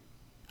it.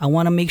 I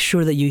want to make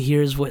sure that you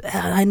hear his voice.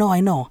 I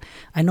know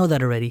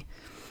that already.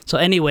 So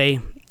anyway,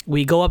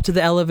 we go up to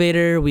the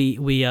elevator.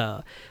 We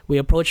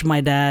approach my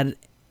dad,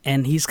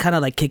 and he's kind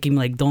of like kicking me,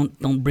 like,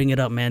 don't bring it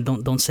up, man.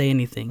 Don't say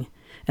anything.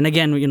 And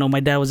again, my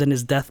dad was in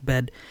his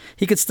deathbed.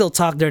 He could still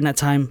talk during that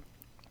time,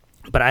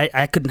 but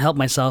I couldn't help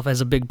myself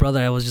as a big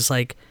brother. I was just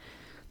like,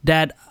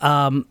 Dad,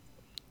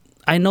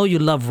 I know you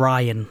love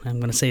Ryan. I'm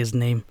gonna say his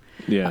name.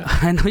 Yeah.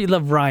 I know you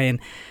love Ryan.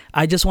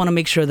 I just want to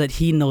make sure that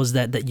he knows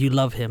that you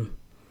love him.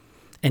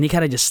 And he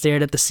kind of just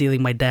stared at the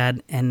ceiling, my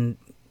dad, and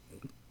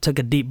took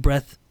a deep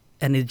breath,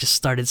 and it just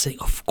started saying,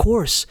 of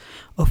course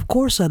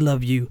I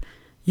love you.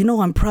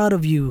 I'm proud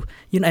of you.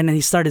 And then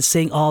he started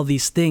saying all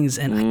these things,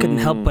 and I couldn't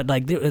help but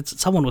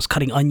someone was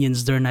cutting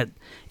onions during that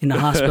in the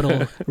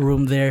hospital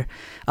room there.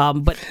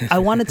 But I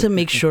wanted to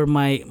make sure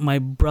my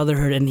brother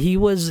heard, and he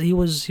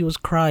was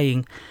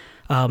crying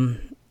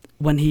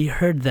when he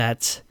heard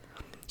that.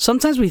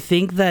 Sometimes we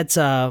think that,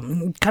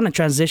 kind of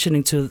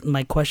transitioning to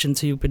my question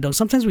to you, Pidong,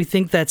 sometimes we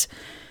think that,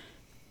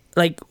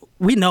 like,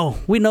 we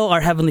know our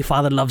Heavenly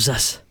Father loves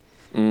us.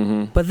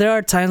 Mm-hmm. But there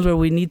are times where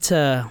we need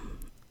to,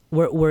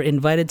 we're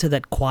invited to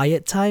that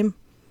quiet time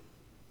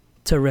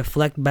to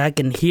reflect back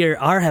and hear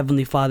our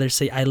Heavenly Father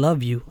say, I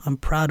love you, I'm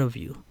proud of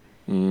you.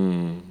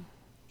 Mm.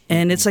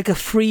 And it's like a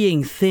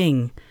freeing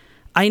thing.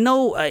 I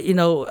know,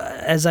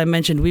 as I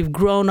mentioned, we've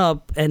grown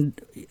up and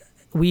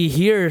we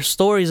hear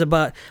stories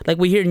about, like,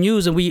 we hear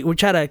news, and we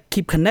try to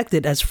keep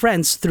connected as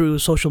friends through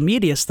social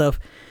media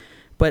stuff.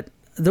 But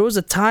there was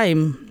a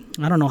time,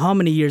 I don't know how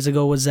many years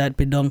ago was that,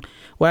 Pidong,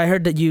 where I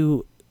heard that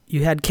you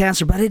had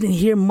cancer, but I didn't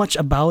hear much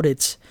about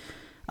it.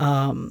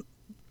 I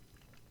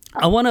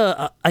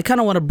kind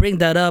of want to bring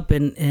that up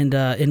and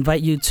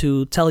invite you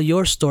to tell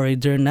your story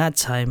during that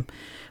time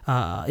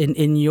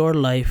in your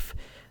life.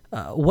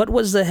 What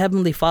was the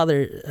Heavenly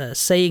Father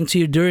saying to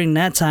you during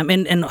that time?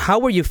 And how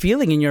were you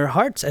feeling in your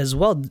heart as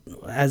well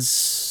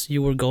as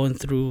you were going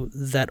through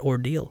that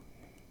ordeal?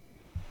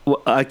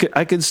 Well, I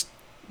could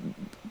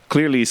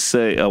clearly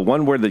say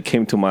one word that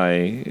came to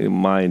my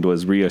mind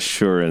was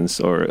reassurance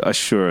or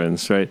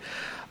assurance, right?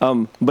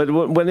 But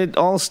when it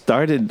all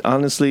started,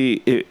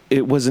 honestly,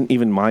 it wasn't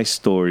even my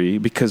story,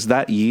 because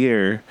that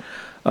year,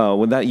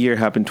 when that year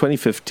happened,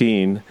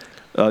 2015,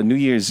 New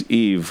Year's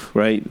Eve,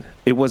 right?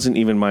 It wasn't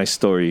even my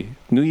story.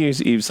 New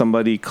Year's Eve,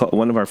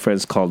 one of our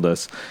friends called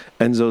us,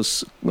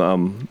 Enzo's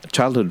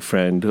childhood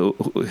friend,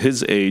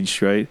 his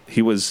age, right?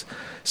 He was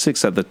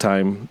 6 at the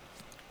time.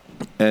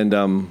 And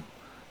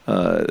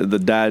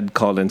the dad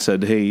called and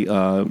said, hey,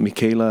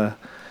 Michaela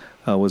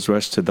was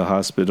rushed to the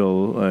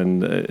hospital,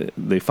 and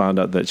they found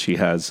out that she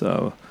has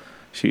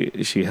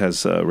she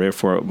has a rare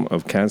form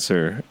of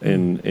cancer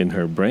in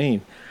her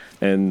brain.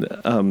 And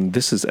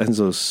this is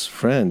Enzo's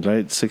friend,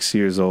 right? 6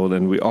 years old,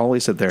 and we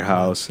always at their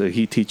house.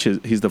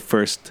 He's the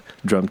first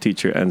drum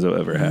teacher Enzo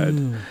ever had.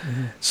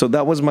 Mm-hmm. So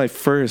that was my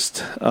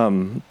first,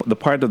 the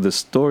part of the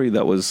story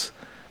that was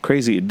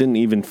crazy. It didn't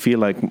even feel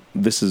like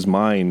this is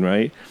mine,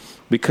 right?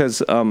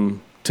 Because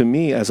to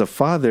me, as a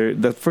father,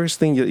 the first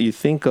thing that you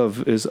think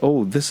of is,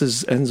 oh, this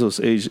is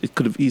Enzo's age. It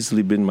could have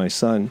easily been my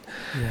son.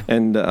 Yeah.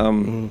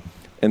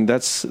 And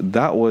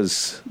that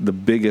was the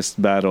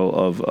biggest battle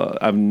of,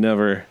 I've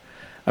never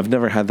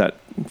had that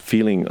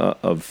feeling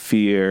of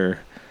fear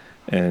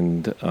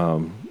and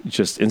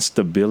just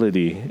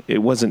instability. It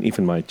wasn't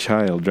even my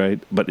child,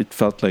 right? But it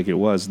felt like it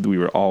was. We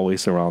were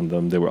always around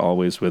them. They were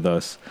always with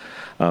us.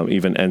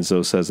 Even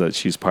Enzo says that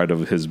she's part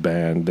of his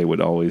band. They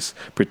would always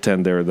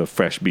pretend they're the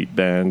Fresh Beat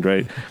band,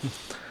 right?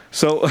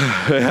 So,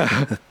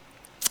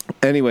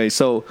 anyway,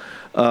 so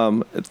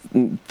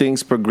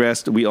things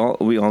progressed. We all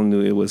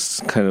knew it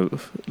was kind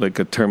of like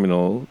a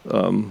terminal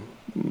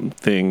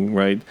thing,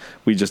 right?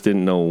 We just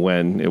didn't know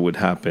when it would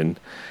happen.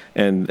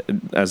 And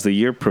as the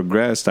year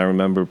progressed, I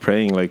remember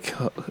praying, like,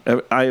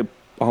 I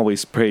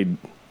always prayed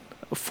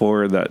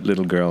for that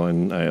little girl,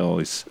 and I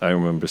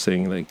remember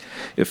saying, like,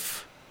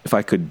 if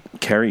I could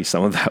carry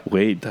some of that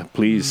weight,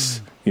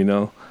 please,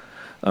 and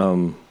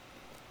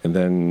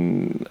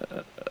then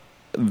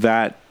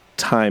that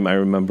time I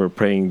remember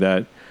praying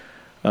that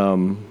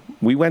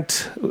we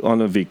went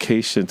on a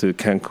vacation to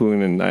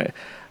Cancun, and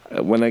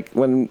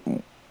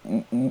when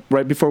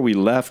right before we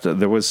left,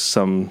 there was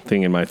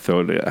something in my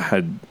throat. I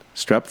had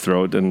strep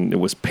throat, and it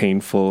was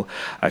painful.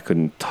 I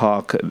couldn't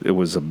talk. It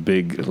was a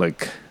big,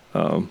 like,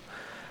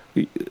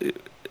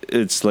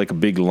 it's like a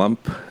big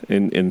lump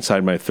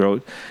inside my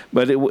throat.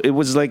 But it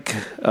was like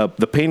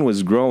the pain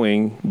was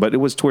growing, but it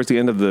was towards the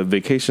end of the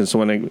vacation. So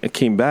when I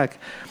came back,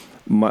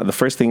 the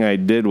first thing I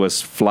did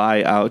was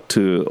fly out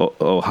to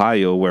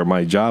Ohio, where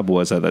my job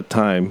was at that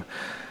time.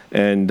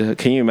 And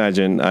can you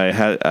imagine?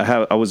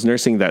 I was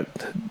nursing that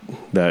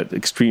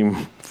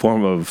extreme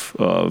form of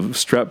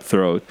strep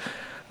throat.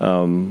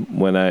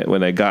 When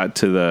I got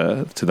to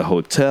the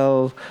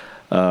hotel,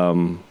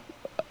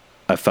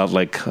 I felt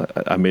like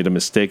I made a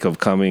mistake of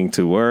coming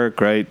to work,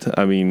 right?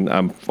 I mean,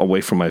 I'm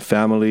away from my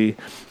family,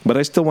 but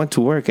I still went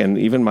to work. And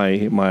even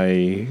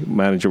my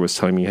manager was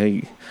telling me,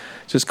 hey,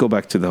 just go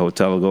back to the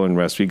hotel, go and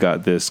rest. We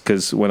got this.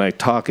 Because when I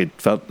talk, it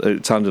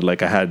sounded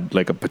like I had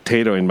like a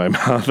potato in my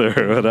mouth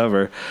or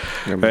whatever.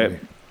 Right?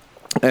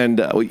 And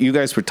you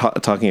guys were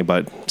talking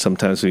about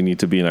sometimes we need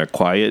to be in our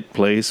quiet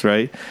place,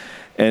 right?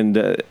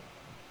 And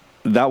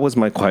that was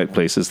my quiet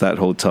place, is that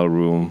hotel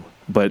room.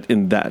 But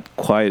in that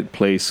quiet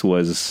place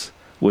was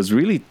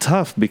really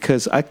tough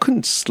because I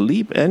couldn't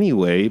sleep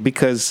anyway,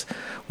 because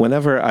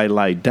whenever I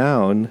lie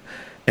down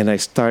and I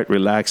start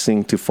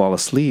relaxing to fall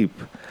asleep,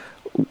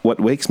 what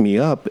wakes me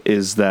up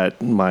is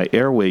that my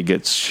airway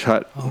gets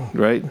shut,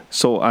 right?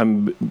 So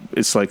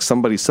it's like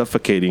somebody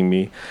suffocating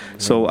me.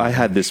 So I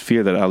had this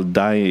fear that I'll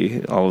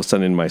die all of a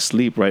sudden in my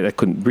sleep, right? I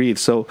couldn't breathe.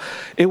 So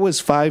it was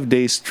 5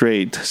 days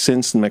straight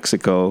since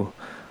Mexico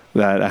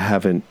that I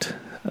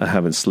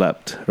haven't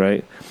slept,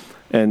 right?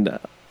 And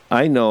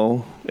I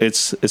know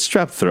it's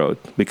strep throat,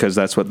 because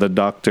that's what the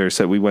doctor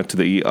said. We went to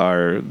the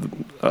ER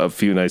a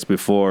few nights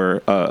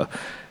before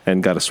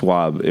and got a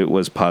swab. It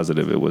was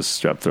positive. It was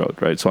strep throat,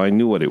 right? So I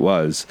knew what it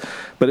was.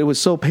 But it was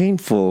so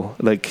painful.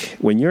 Like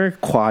when you're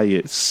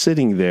quiet,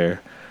 sitting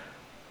there,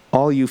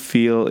 all you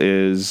feel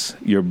is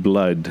your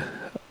blood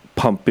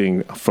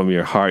pumping from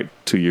your heart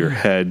to your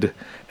head,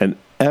 and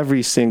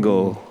every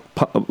single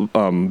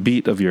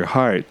beat of your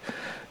heart,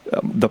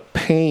 the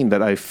pain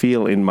that I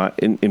feel in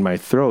my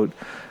throat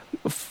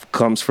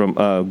goes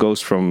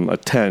from a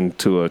 10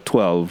 to a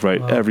 12,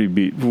 right? Wow. Every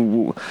beat,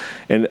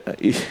 and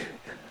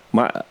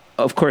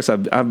of course,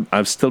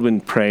 I've still been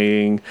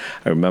praying.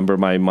 I remember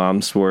my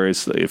mom's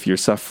words: "If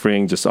you're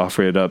suffering, just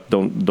offer it up.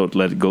 Don't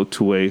let it go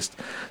to waste."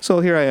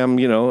 So here I am.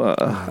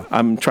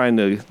 I'm trying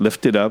to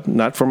lift it up,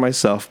 not for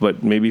myself,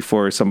 but maybe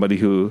for somebody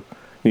who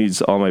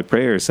needs all my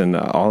prayers. And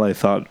all I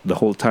thought the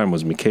whole time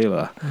was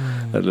Michaela,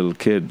 that little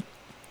kid.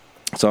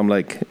 So I'm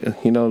like,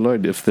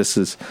 Lord, if this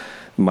is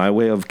my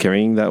way of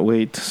carrying that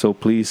weight, so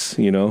please,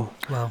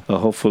 wow.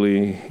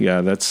 Hopefully,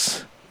 yeah,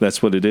 that's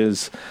what it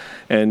is.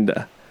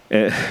 And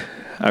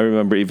I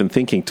remember even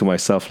thinking to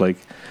myself, like,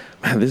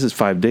 man, this is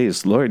 5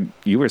 days. Lord,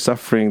 you were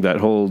suffering that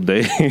whole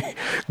day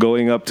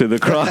going up to the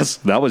cross.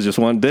 That was just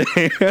one day.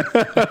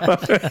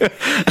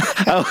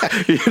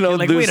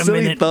 Like, wait a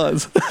minute.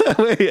 Thoughts.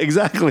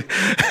 Exactly.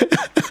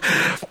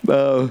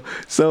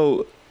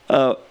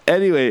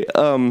 Anyway,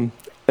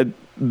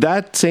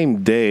 that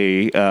same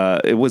day,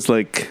 it was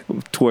like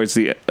towards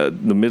the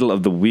middle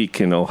of the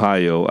week in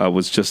Ohio. I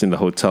was just in the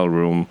hotel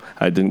room.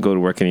 I didn't go to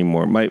work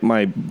anymore.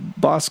 My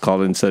boss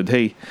called and said,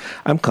 "Hey,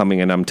 I'm coming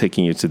and I'm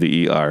taking you to the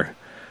ER.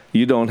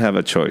 You don't have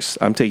a choice.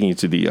 I'm taking you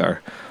to the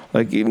ER."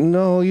 Like,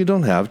 no, you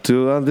don't have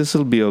to. This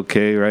will be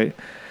okay, right?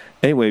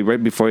 Anyway,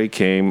 right before he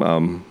came,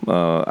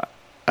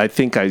 I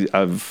think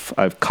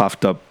I've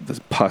coughed up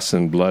the pus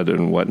and blood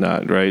and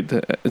whatnot, right?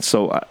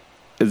 So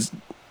it's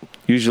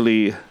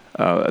usually.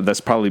 That's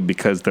probably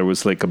because there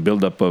was like a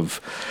buildup of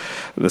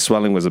the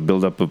swelling was a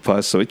buildup of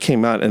pus, so it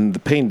came out and the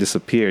pain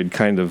disappeared,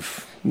 kind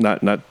of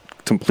not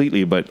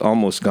completely, but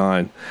almost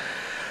gone.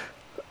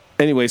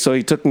 Anyway, so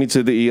he took me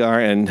to the ER,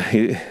 and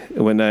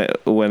when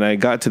I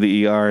got to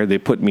the ER, they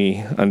put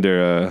me under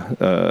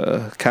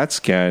a CAT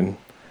scan.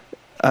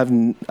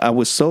 I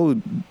was so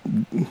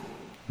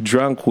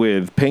drunk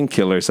with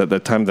painkillers at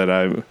that time that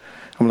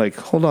I'm like,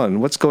 hold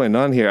on, what's going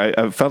on here?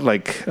 I felt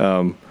like.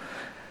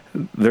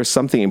 There's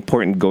something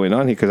important going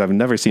on here, because I've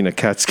never seen a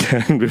CAT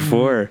scan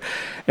before.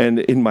 And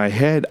in my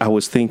head, I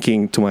was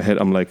thinking to my head,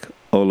 I'm like,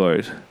 oh,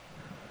 Lord,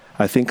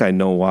 I think I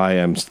know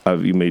why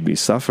you made me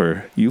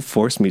suffer. You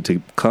forced me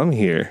to come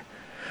here.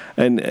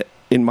 And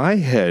in my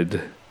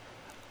head,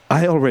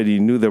 I already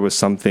knew there was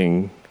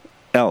something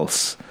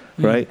else,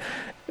 right?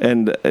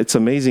 And it's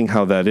amazing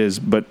how that is.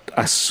 But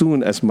as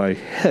soon as my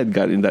head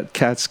got in that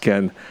CAT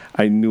scan,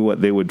 I knew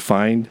what they would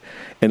find.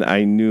 And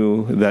I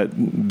knew that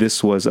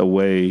this was a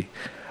way...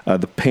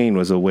 the pain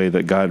was a way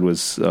that God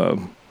was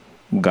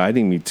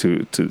guiding me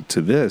to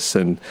this.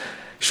 And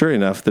sure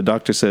enough, the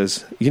doctor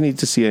says, you need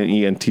to see an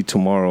ENT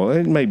tomorrow.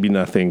 It might be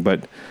nothing, but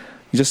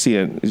just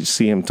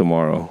see him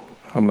tomorrow.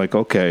 I'm like,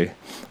 okay.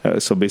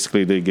 So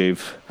basically they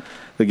gave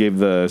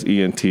the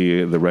ENT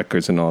the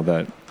records and all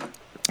that.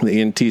 The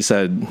ENT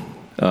said,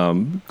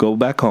 go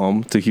back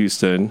home to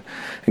Houston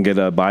and get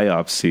a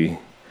biopsy.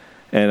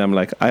 And I'm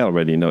like, I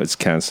already know it's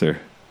cancer.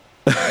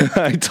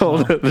 I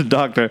told the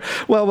doctor,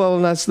 well,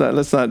 let's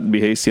not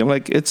be hasty. I'm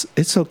like,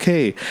 it's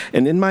okay.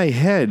 And in my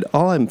head,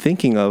 all I'm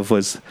thinking of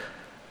was,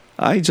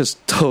 I just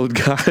told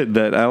God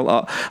that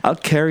I'll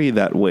carry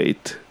that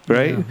weight,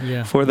 right?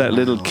 For that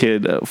little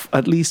kid,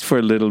 at least for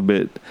a little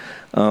bit.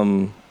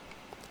 And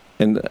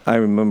I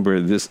remember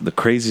the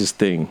craziest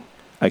thing.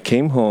 I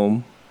came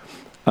home.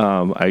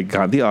 I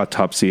got the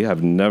autopsy.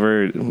 I've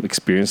never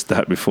experienced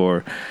that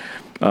before.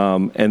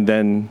 And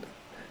then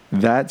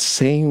the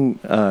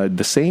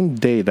same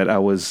day that I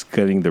was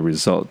getting the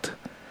result,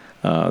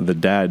 the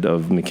dad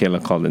of Michaela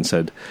called and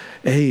said,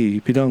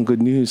 "Hey, Pidong,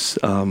 good news.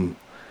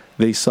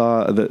 They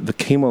saw the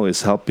chemo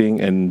is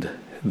helping, and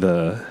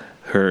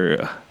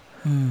her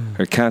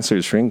cancer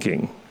is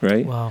shrinking,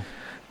 right? Wow.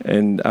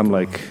 And I'm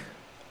like,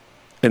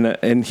 and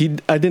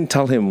I didn't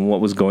tell him what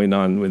was going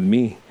on with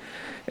me,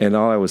 and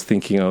all I was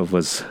thinking of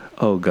was,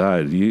 oh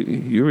God,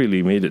 you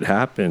really made it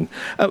happen.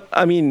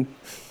 I mean,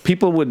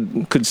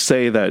 people could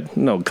say that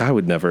no, God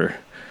would never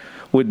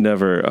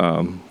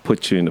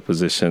put you in a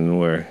position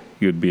where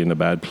you'd be in a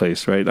bad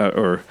place, right?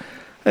 Or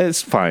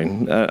it's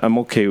fine. I'm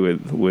okay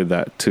with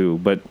that too.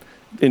 But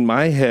in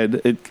my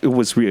head, it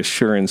was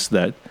reassurance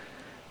that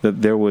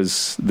there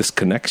was this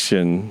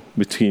connection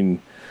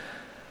between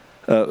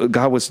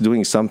God was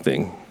doing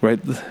something, right?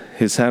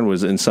 His hand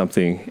was in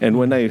something. And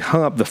when I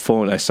hung up the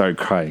phone, I started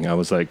crying. I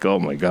was like, oh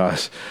my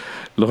gosh,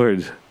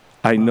 Lord,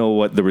 I know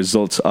what the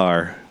results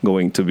are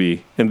going to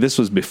be. And this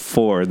was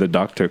before the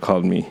doctor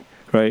called me,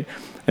 right?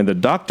 And the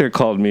doctor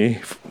called me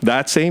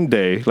that same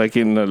day, like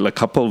in a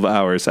couple of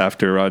hours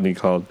after Rodney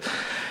called,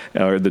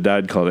 or the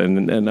dad called.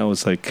 And I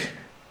was like,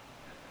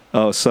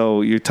 oh,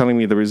 so you're telling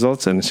me the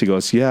results? And she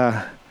goes,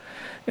 yeah.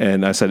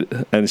 And I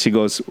said, and she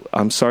goes,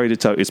 I'm sorry to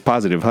tell you, it's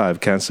positive, huh? I have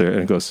cancer.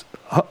 And it goes,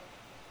 huh?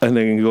 And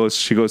then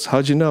she goes,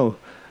 how'd you know?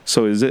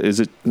 So is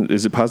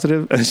it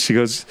positive? And she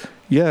goes,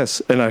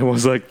 yes. And I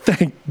was like,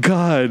 thank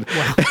God.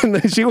 Wow. And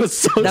then she was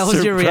so surprised. That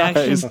was your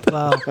reaction?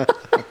 Wow.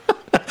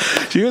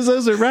 She was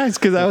so surprised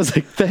because I was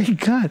like,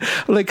 thank God.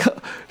 Like,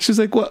 she's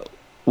like,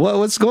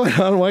 what's going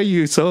on? Why are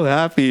you so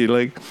happy?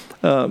 Like,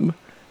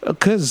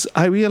 because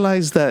I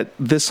realized that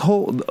the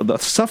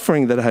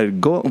suffering that I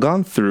had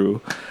gone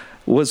through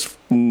was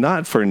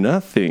not for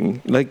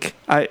nothing. Like,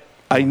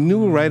 I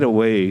knew right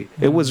away,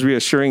 it was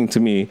reassuring to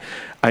me.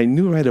 I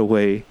knew right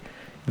away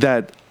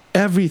that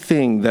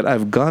everything that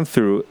I've gone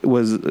through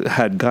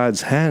had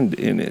God's hand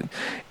in it.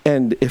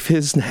 And if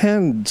his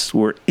hands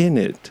were in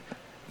it,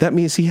 that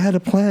means he had a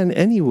plan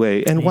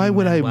anyway. And why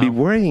would I be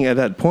worrying at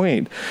that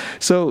point?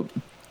 So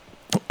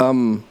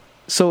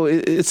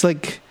it's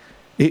like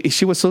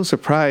she was so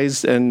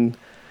surprised, and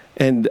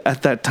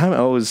at that time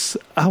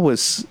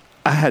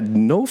I had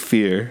no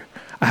fear.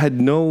 I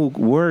had no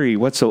worry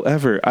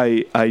whatsoever.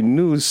 I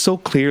knew so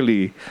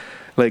clearly,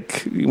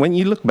 like when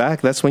you look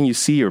back, that's when you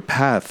see your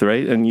path,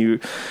 right? And you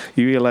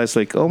realize,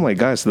 like, oh my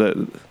gosh,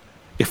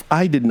 if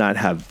I did not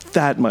have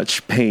that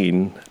much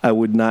pain, I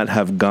would not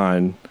have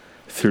gone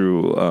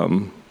through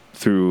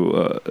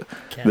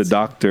the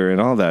doctor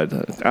and all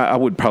that. I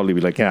would probably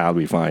be like, yeah, I'll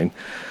be fine.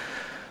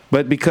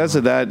 But because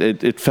of that,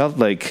 it felt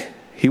like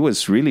he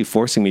was really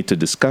forcing me to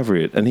discover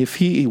it. And if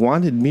he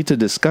wanted me to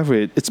discover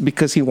it, it's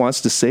because he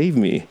wants to save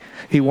me.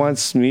 He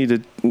wants me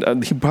to,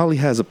 he probably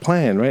has a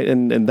plan, right?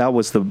 And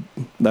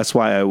that's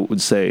why I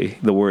would say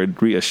the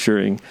word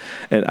reassuring.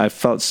 And I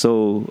felt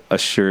so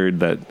assured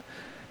that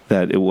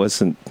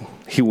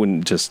he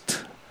wouldn't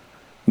just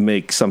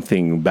make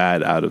something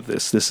bad out of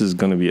this. This is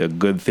going to be a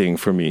good thing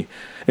for me.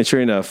 And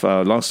sure enough,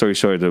 long story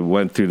short, I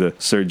went through the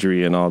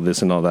surgery and all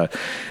this and all that.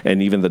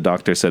 And even the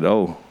doctor said,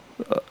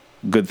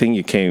 good thing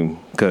you came,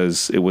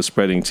 because it was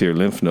spreading to your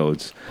lymph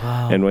nodes.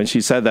 Wow. And when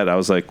she said that, I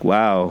was like,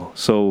 wow.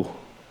 So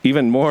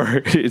even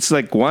more, it's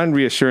like one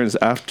reassurance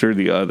after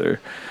the other.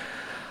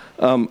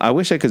 I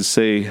wish I could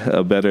say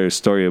a better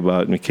story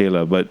about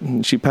Michaela, but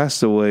she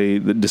passed away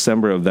the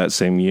December of that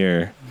same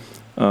year.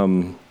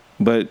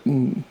 But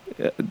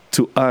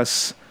to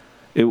us,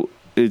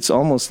 it's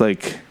almost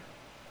like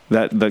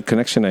that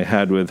connection I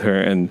had with her,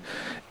 and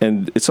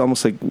it's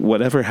almost like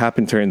whatever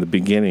happened to her in the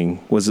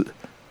beginning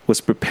was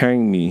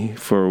preparing me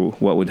for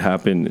what would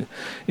happen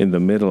in the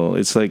middle.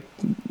 It's like,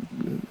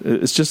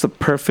 it's just a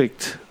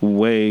perfect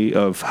way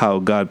of how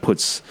God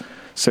puts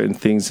certain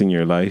things in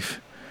your life,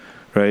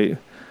 right?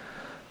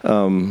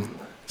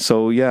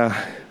 So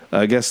yeah,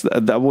 I guess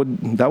that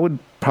would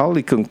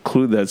probably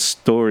conclude that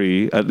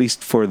story, at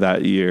least for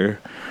that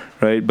year,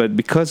 right? But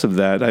because of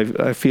that,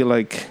 I feel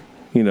like,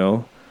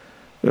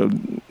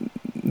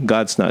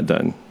 God's not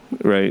done,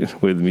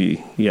 right, with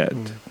me yet.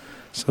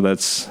 So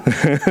that's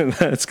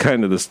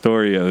kind of the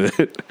story of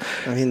it.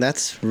 I mean,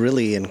 that's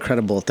really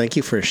incredible. Thank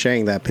you for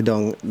sharing that,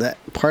 Pidong. That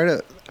part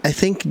of, I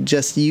think,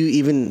 just you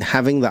even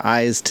having the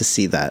eyes to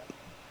see that,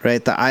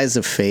 right? The eyes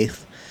of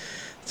faith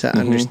to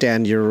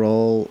understand your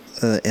role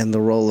and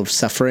the role of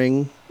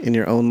suffering in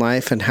your own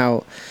life, and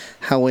how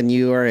when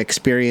you are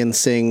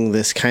experiencing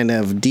this kind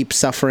of deep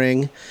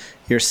suffering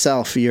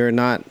yourself, you're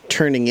not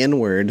turning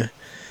inward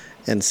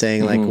and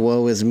saying like,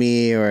 woe is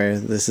me, or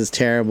this is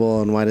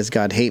terrible, and why does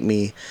God hate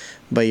me?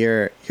 But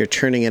you're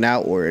turning it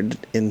outward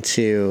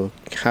into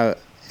how,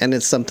 and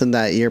it's something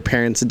that your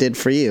parents did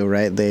for you,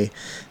 right? They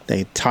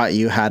taught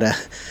you how to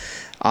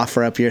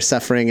offer up your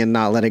suffering and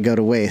not let it go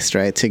to waste,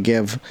 right? To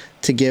give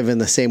in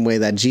the same way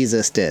that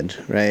Jesus did,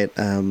 right?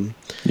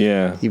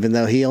 Yeah. Even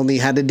though he only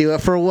had to do it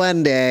for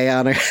one day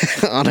on a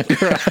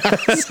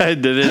cross. I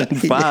did it in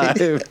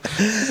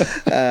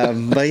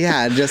 5. But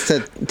yeah, just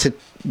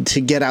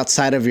to get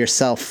outside of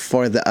yourself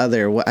for the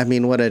other. I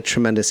mean, what a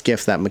tremendous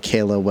gift that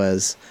Michaela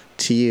was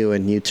to you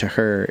and you to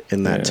her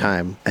in that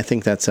time. I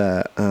think that's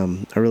a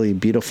really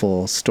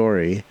beautiful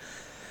story.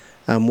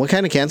 What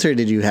kind of cancer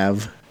did you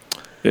have?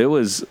 It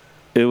was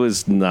it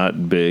was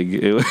not big.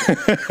 It was,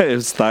 it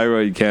was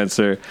thyroid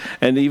cancer,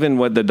 and even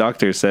what the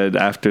doctor said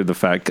after the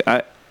fact,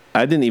 I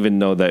didn't even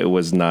know that it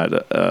was not.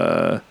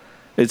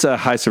 It's a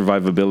high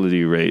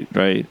survivability rate,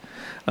 right?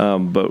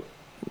 But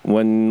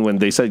when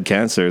they said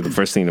cancer, the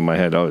first thing in my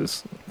head,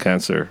 was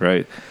cancer,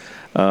 right?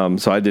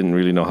 So I didn't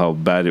really know how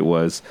bad it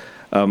was.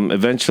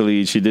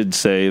 Eventually, she did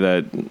say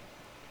that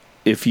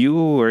if you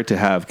were to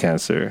have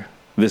cancer,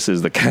 this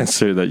is the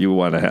cancer that you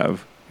want to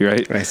have,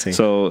 right? I see.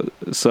 So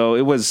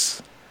it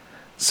was,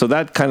 so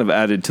that kind of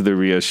added to the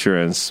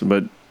reassurance.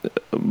 But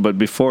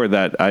before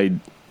that, I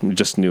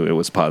just knew it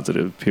was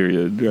positive.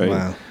 Period. Right?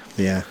 Wow.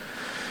 Yeah.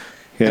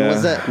 Yeah.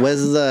 And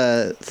was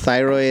the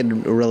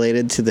thyroid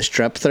related to the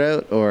strep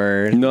throat,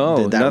 or No,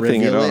 did that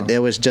nothing reveal at all. it? It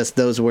was just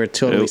those were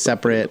totally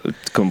separate.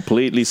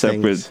 Completely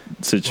separate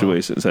things.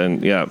 situations,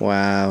 and yeah.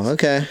 Wow.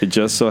 Okay. It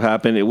just so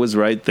happened it was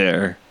right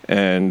there,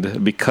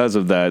 and because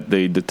of that,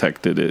 they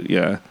detected it.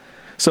 Yeah.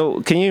 So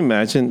can you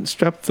imagine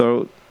strep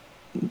throat?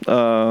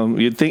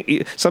 You'd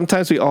think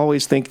sometimes we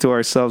always think to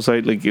ourselves,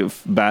 right? Like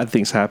if bad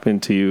things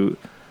happen to you,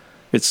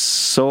 it's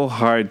so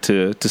hard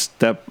to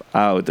step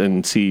out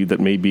and see that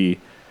maybe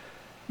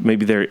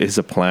there is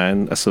a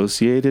plan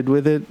associated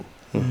with it.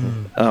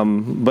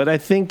 Mm-hmm. But I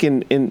think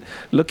in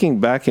looking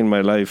back in my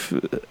life,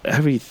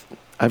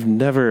 I've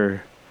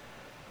never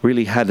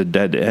really had a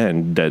dead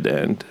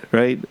end,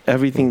 right?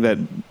 Everything that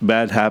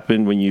bad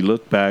happened, when you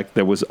look back,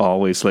 there was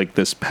always like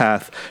this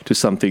path to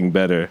something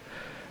better.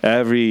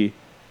 Every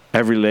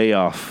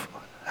layoff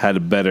had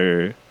a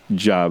better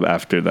job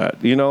after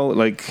that. You know,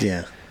 like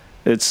Yeah.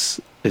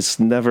 it's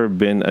never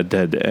been a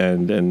dead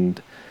end,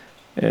 and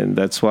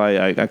that's why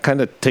I kind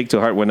of take to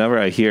heart whenever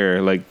I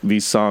hear like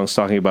these songs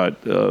talking about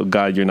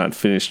God, you're not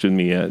finished with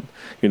me yet.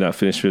 You're not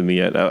finished with me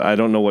yet. I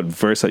don't know what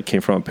verse that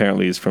came from.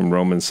 Apparently, it's from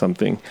Romans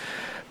something,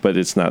 but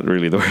it's not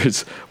really the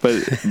words.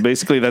 But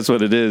basically, that's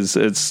what it is.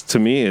 It's, to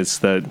me, it's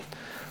that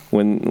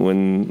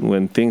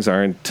when things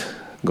aren't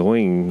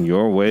going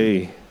your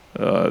way,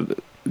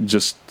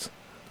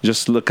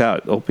 just look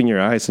out, open your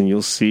eyes, and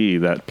you'll see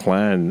that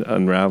plan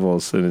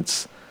unravels, and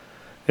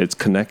it's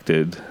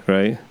connected,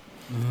 right?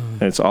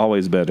 And it's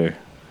always better.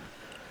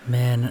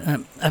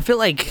 Man, I feel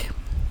like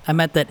I'm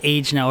at that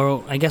age now,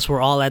 or I guess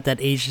we're all at that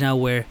age now,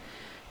 where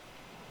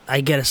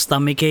I get a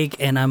stomach ache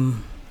and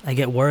I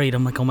get worried.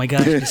 I'm like, oh my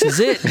gosh, this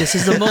is it. This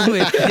is the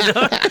moment. You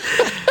know?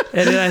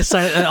 And then I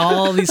start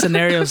all these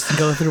scenarios to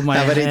go through my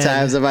head. How many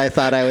times have I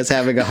thought I was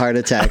having a heart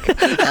attack?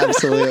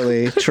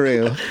 Absolutely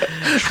true.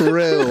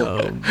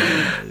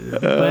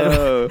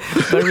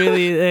 But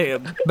really,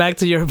 back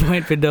to your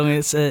point,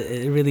 Pidong,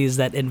 it really is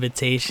that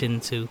invitation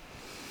to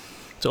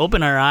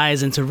open our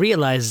eyes and to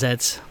realize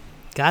that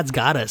God's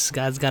got us.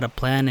 God's got a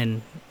plan,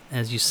 and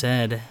as you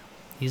said,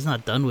 He's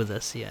not done with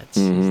us yet.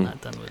 Mm-hmm. He's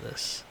not done with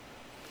us.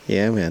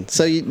 Yeah, man.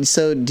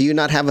 So do you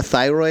not have a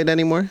thyroid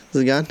anymore?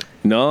 Is it gone?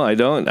 No, I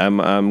don't.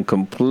 I'm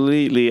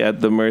completely at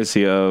the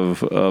mercy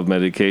of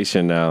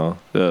medication now.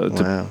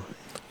 Wow.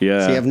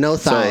 Yeah. So you have no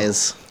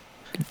thighs.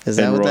 Is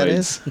that and what that roids.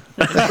 is?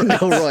 No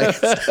roids.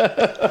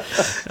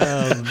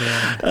 Oh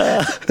man!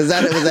 Was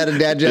that a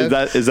dad joke?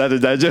 Is that a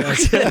dad joke?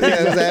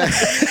 Yeah, was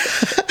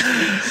that-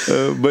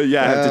 But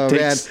yeah, I have to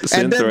take man.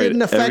 And that Synthroid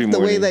didn't every affect the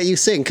way morning. that you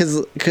sing, because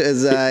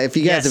if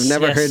you guys Yes, have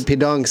never yes. heard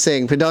Pidong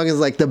sing, Pidong is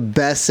like the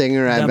best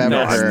singer I've The ever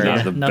best, heard. not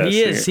yeah. the No, best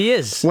he is. singer. He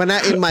is. When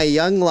in my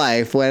young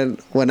life, when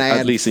I At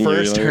had least in your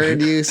first young life.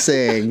 heard you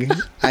sing,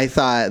 I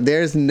thought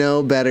there's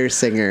no better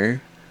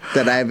singer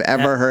that I've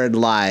ever heard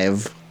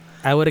live.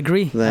 I would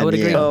agree. I would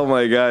Then, agree. yeah. Oh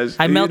my gosh!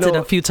 I melted You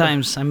know, a few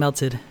times. I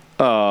melted.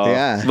 Oh,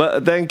 Yeah.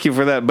 But thank you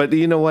for that. But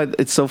you know what?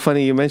 It's so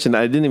funny you mentioned.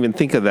 I didn't even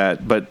think of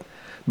that. But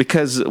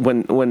because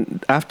when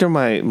after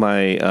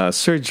my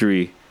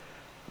surgery,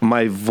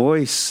 my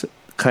voice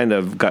kind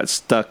of got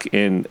stuck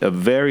in a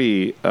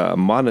very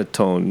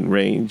monotone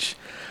range.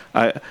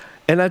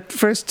 And at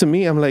first, to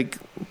me, I'm like,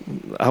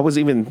 I was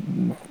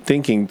even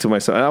thinking to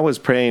myself, I was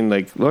praying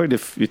like, Lord,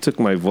 if you took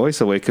my voice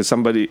away, because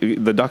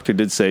the doctor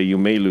did say you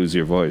may lose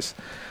your voice.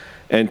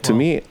 And to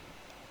me,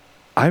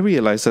 I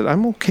realized that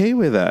I'm okay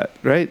with that,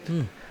 right?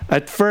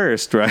 At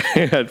first, right?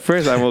 At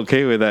first, I'm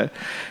okay with that.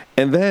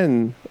 And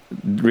then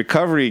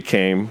recovery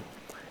came,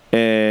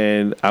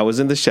 and I was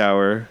in the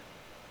shower,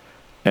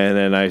 and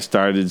then I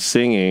started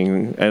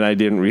singing, and I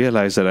didn't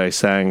realize that I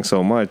sang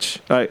so much.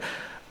 I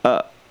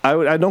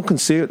don't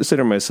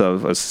consider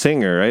myself a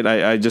singer, right?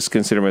 I just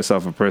consider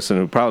myself a person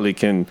who probably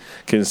can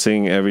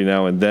sing every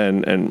now and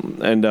then.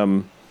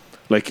 And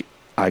like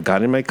I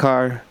got in my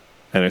car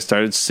and I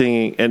started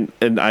singing,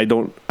 and I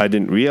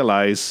didn't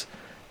realize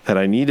that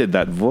I needed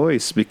that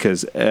voice,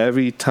 because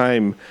every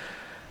time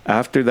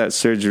after that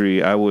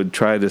surgery, I would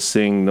try to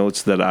sing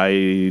notes that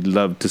I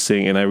love to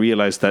sing, and I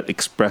realized that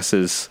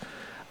expresses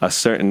a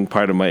certain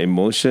part of my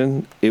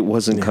emotion. It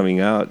wasn't coming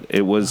out.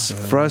 It was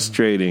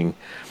frustrating.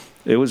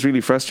 It was really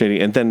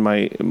frustrating. And then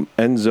my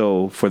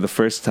Enzo, for the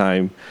first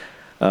time,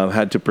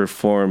 had to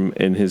perform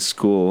in his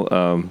school.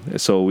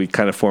 So we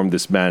kind of formed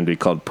this band we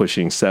called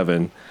Pushing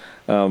 7,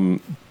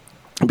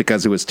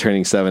 because it was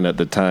turning 7 at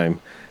the time.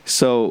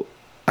 So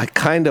I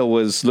kind of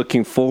was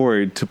looking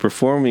forward to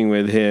performing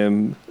with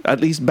him, at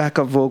least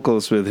backup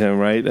vocals with him,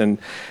 right? And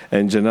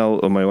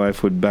Janelle, my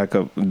wife, would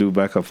do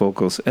backup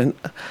vocals, and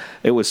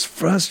it was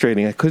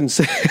frustrating. I couldn't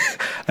say,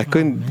 I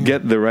couldn't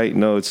get the right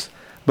notes,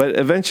 but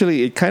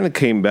eventually it kind of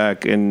came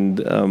back, and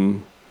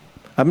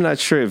I'm not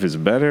sure if it's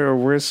better or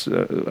worse.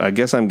 I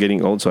guess I'm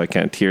getting old, so I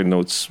can't hear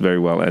notes very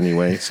well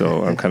anyway,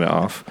 so I'm kind of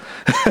off.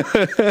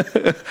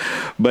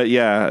 But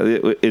yeah,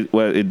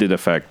 it did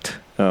affect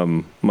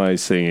my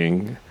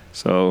singing.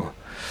 So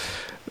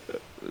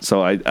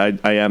I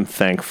am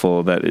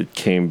thankful that it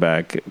came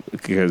back,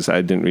 because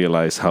I didn't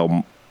realize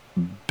how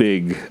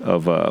big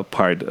of a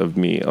part of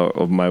me, or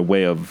of my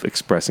way of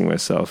expressing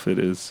myself, it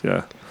is.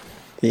 Yeah.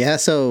 Yeah.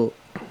 So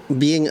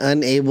being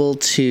unable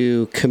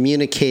to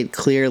communicate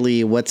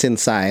clearly what's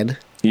inside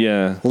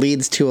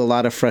leads to a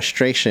lot of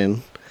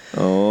frustration.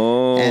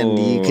 Oh, and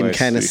you can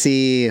kind of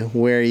see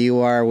where you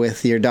are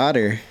with your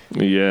daughter.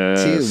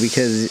 Yes. Too,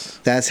 because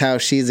that's how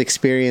she's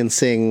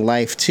experiencing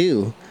life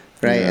too.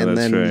 Right. Yeah, and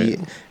that's then right.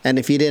 and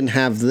if you didn't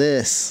have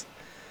this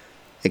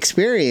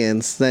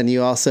experience, then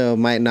you also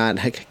might not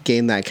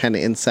gain that kind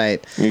of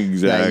insight.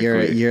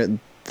 Exactly.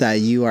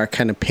 That you are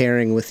kind of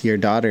pairing with your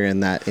daughter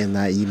in that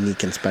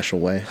unique and special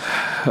way.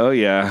 Oh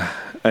yeah,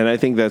 and I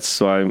think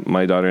that's why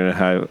my daughter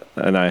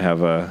and I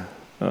have a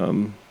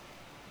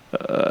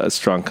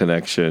strong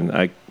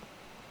connection.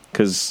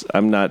 Because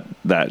I'm not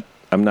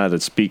a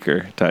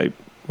speaker type,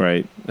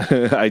 right?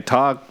 I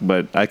talk,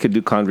 but I could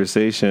do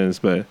conversations,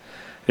 but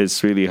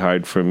it's really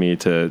hard for me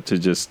to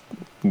just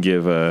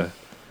give a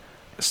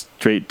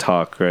straight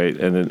talk, right?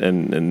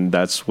 And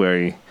that's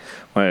where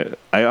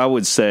I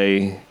would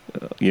say,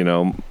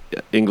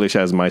 English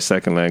as my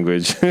second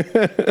language.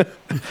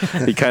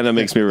 It kind of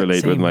makes me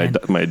relate with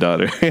my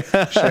daughter.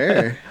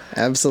 Sure,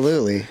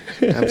 absolutely.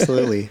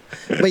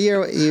 But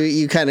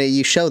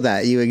you show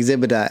that, you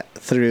exhibit that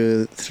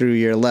through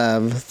your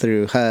love,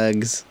 through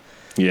hugs,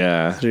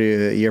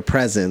 through your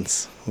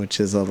presence, which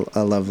is a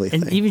lovely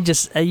thing. And even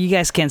just you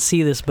guys can't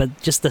see this,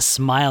 but just the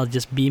smile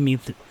just beaming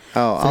through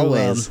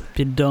always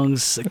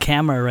Pidong's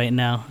camera right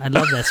now. I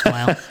love that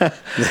smile.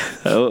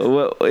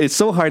 Well, it's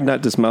so hard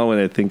not to smile when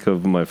I think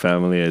of my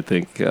family. I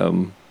think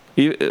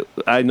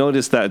I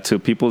noticed that too.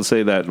 People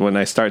say that when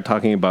I start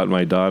talking about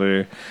my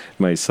daughter,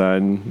 my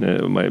son,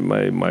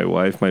 my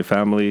wife, my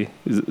family,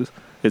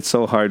 it's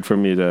so hard for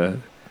me to.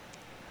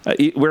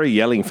 We're a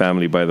yelling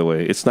family, by the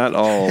way. It's not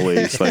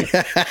always like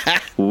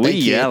we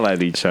yell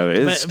at each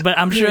other. But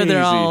I'm sure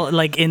they're all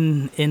like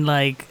in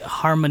like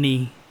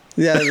harmony.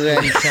 Yeah, that's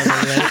right. Each other,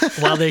 right?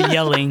 While they're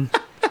yelling.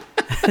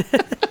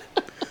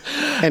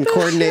 And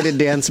coordinated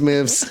dance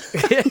moves.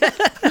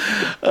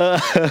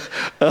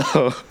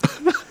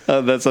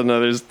 That's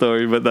another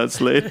story, but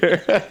that's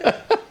later.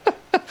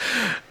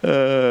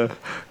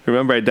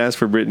 Remember, I danced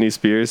for Britney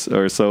Spears,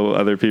 or so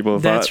other people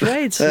thought. That's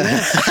right.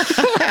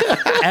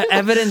 Yeah.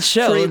 Evidence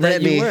show Free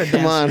that Britney. you were dancing.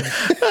 Come on.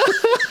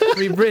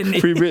 Free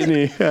Britney. Free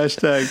Britney.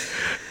 Hashtag.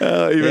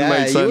 Even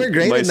my son. You were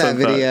great in that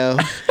video.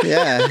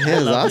 Yeah, it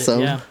was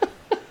awesome. Yeah.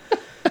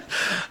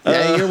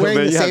 Yeah, you're wearing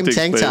the same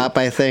tank top,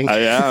 I think.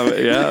 I am,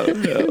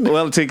 yeah.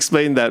 Well, to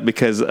explain that,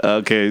 because,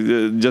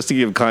 just to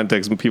give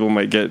context, people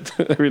might get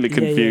really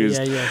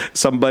confused. Yeah.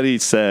 Somebody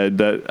said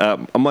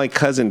that, my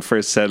cousin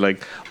first said,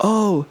 like,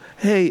 oh,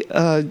 hey,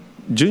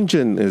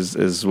 Junjun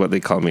is what they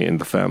call me in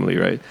the family,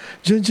 right?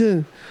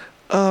 Junjun,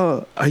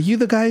 are you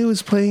the guy who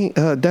was playing,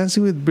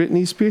 dancing with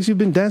Britney Spears? You've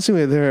been dancing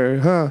with her,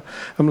 huh?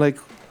 I'm like,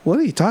 what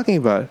are you talking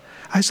about?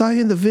 I saw you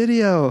in the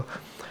video.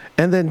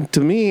 And then to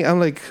me, I'm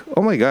like,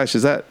 oh my gosh,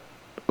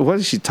 what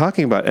is she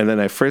talking about? And then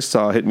I first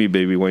saw Hit Me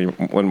Baby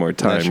One More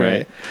Time, That's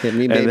right? Hit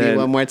Me Baby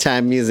One More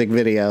Time music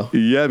video.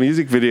 Yeah,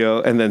 music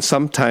video. And then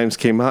Sometimes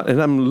came out,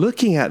 and I'm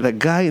looking at the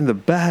guy in the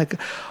back.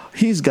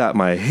 He's got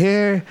my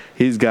hair.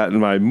 He's got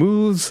my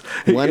moves.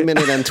 1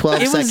 minute and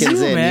 12 seconds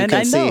you, in, man. you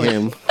can see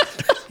him.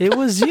 It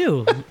was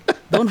you.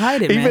 Don't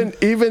hide it, man.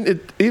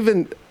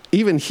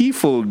 Even he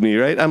fooled me,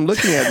 right? I'm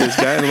looking at this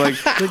guy and I'm like,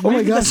 oh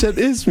my gosh, that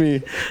is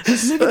me.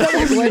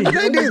 Why did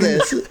I do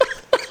this?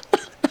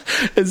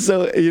 And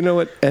so, you know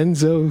what?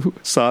 Enzo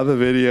saw the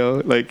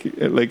video like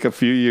a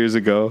few years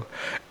ago,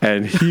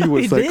 and he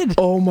was He like, did.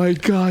 "Oh my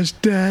gosh,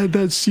 Dad,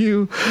 that's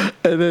you!"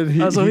 And then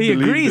he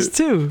agrees it.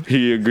 too.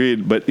 He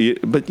agreed, but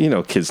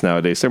kids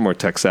nowadays, they're more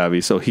tech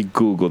savvy, so he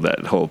Googled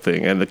that whole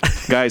thing, and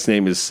the guy's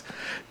name is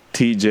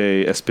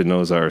TJ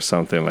Espinoza or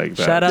something like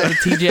that. Shout out to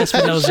TJ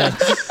Espinoza.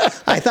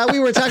 I thought we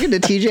were talking to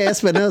TJ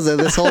Espinoza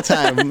this whole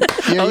time.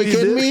 Are you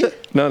kidding me?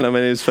 No, my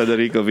name is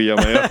Federico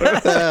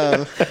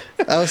Villamayor.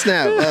 Oh,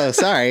 snap. Oh,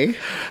 sorry.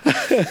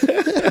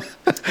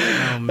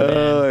 Oh, man.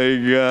 Oh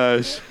my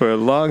gosh! For a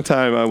long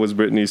time, I was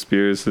Britney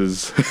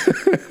Spears'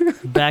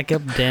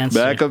 Backup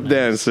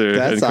dancer.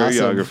 That's and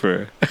awesome.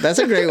 choreographer.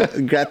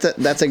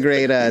 That's a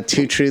great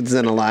 2 truths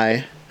and a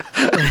lie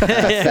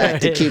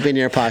fact to keep in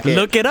your pocket.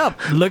 Look it up.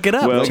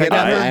 Well,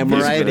 I'm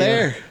right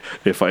there.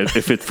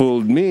 If it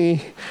fooled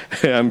me,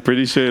 I'm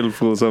pretty sure it'll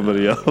fool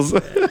somebody else.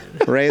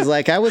 Ray's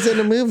like, I was in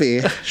a movie,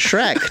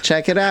 Shrek.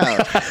 Check it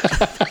out.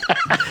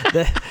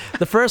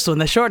 the first one,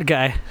 the short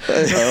guy.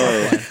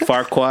 Oh,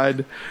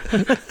 Farquaad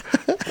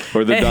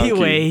or the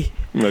Anyway, donkey.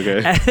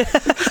 Okay.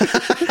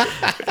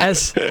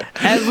 as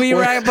we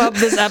wrap up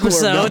this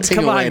episode, melting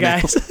come on, away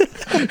now. guys.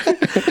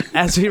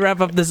 As we wrap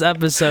up this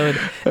episode,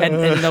 and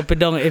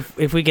Pidong,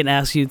 if we can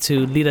ask you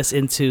to lead us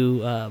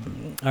into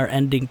our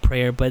ending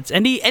prayer, but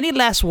any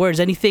last words,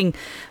 anything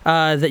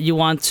that you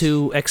want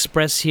to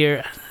express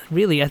here?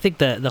 Really, I think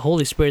the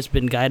Holy Spirit's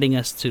been guiding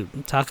us to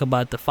talk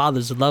about the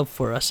Father's love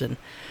for us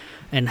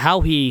and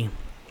how he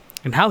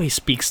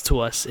speaks to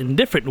us in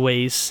different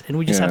ways, and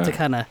we just have to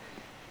kind of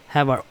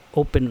have our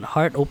open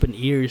heart, open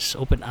ears,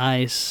 open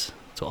eyes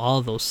to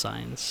all those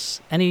signs.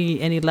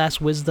 Any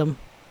last wisdom?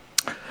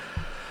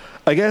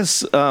 I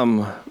guess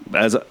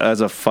as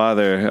a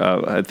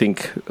father, I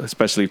think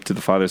especially to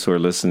the fathers who are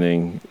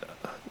listening,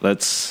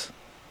 let's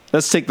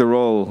take the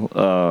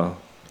role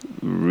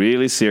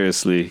really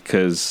seriously,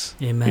 because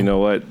Amen. you know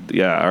what?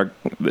 Yeah,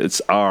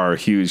 it's our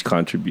huge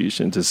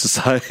contribution to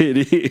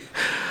society.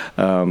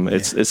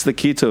 It's the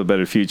key to a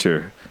better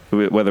future,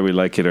 whether we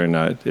like it or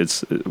not.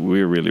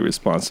 We're really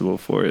responsible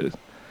for it.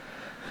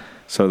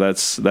 So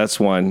that's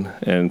one,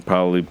 and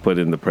probably put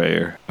in the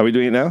prayer. Are we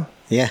doing it now?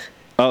 Yeah.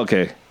 Oh,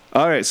 okay.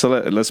 All right. So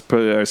let's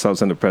put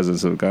ourselves in the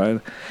presence of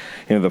God,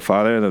 in the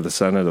Father and of the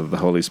Son and of the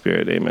Holy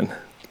Spirit. Amen.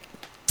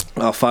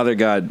 Oh, Father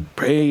God,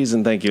 praise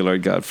and thank you,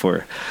 Lord God,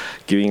 for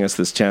giving us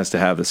this chance to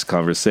have this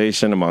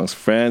conversation amongst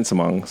friends,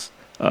 amongst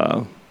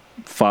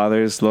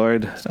fathers,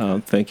 Lord.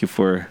 Thank you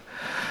for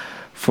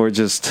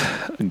just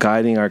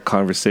guiding our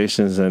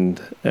conversations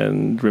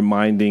and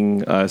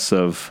reminding us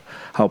of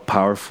how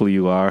powerful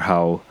you are,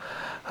 how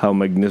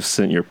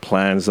magnificent your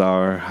plans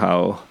are,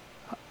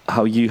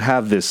 how you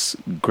have this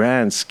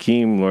grand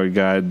scheme, Lord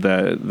God,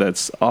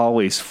 that's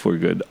always for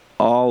good,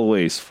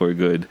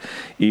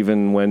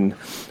 even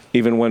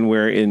when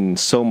we're in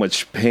so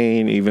much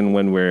pain, even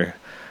when we're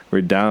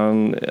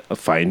down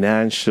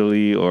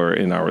financially or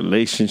in our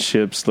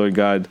relationships, Lord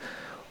God,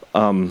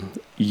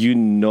 you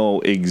know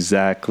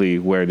exactly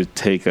where to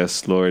take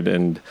us, Lord,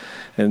 and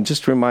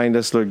just remind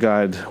us, Lord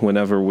God,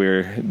 whenever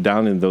we're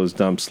down in those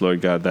dumps,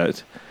 Lord God,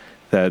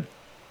 that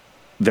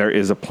there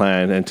is a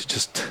plan, and to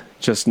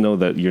just know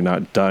that you're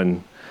not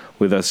done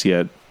with us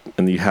yet,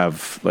 and you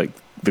have like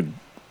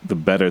the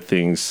better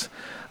things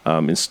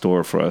in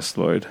store for us,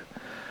 Lord.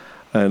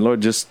 And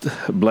Lord, just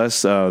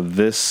bless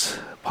this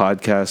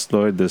podcast,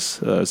 Lord,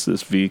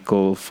 this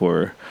vehicle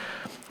for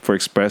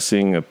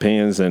expressing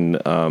opinions and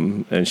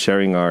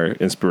sharing our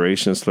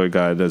inspirations, Lord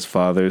God, as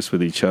fathers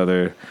with each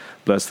other.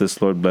 Bless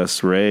this, Lord.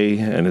 Bless Ray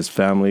and his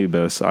family.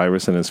 Bless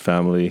Iris and his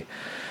family,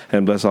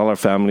 and bless all our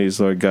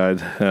families, Lord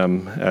God,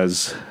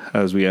 as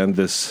we end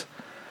this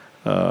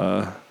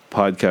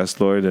podcast,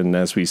 Lord, and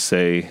as we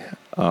say,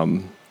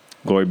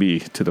 glory be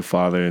to the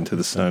Father and to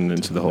the Son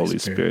and to the Holy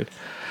Spirit.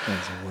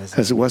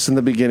 As it was in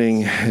the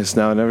beginning, is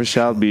now, and ever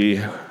shall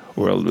be,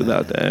 world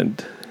without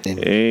end.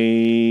 Amen.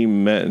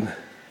 Amen.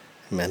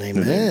 In the name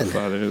Amen. of the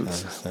Father, and the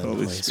Son,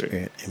 Holy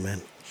Spirit.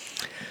 Amen.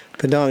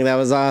 Pidong, that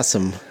was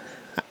awesome.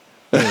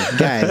 Hey,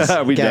 guys.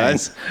 Are we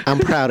guys, done? I'm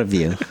proud of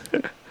you.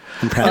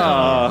 I'm proud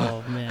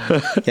of Oh man. you.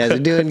 You guys are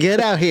doing good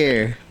out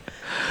here.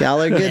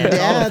 Y'all are good Yeah,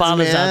 to all the dads,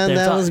 fathers out man. there.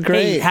 That was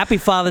great. Hey, happy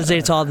Father's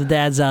Day to all the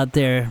dads out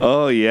there.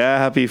 Oh yeah,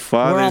 happy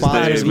Father's We're all Day.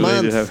 Father's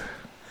Belated Month.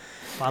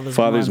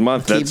 Father's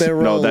Month. Keep That's it no,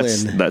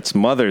 rolling. that's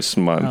Mother's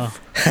Month.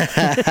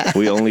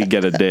 We only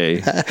get a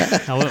day.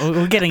 No,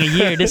 we're getting a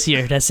year this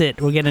year. That's it.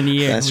 We're getting a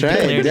year. That's We right.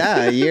 declared it.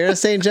 Yeah, year of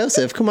St.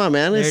 Joseph. Come on,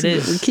 man. There it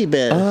is. We keep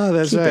it. Oh,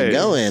 that's keep right. it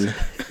going.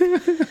 Keep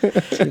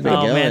it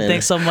Oh going. man,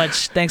 thanks so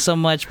much,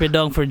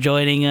 Pidong, for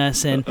joining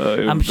us, and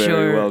You're I'm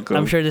very welcome.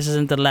 I'm sure this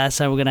isn't the last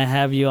time we're gonna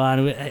have you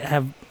on.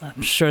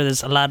 I'm sure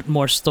there's a lot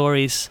more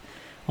stories.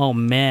 Oh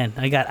man,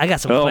 I got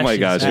some Oh questions. my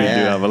gosh, we do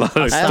Yeah. have a lot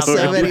of I have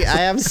stories. I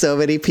have so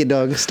many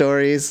Pidong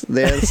stories.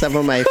 They're some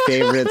of my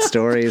favorite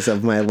stories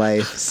of my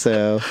life.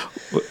 So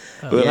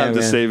We'll Yeah, have to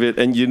man. save it.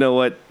 And you know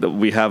what?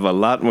 We have a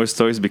lot more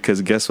stories,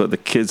 because guess what? The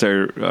kids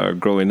are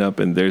growing up,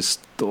 and there's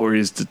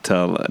stories to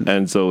tell.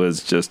 Enzo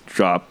has just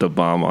dropped a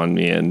bomb on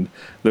me, and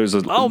there's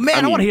a. Oh,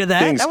 man, I wanna hear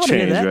that. Things I wanna hear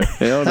change, that.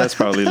 right? You know, that's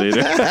probably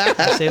later.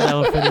 I'll save that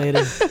one for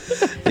later.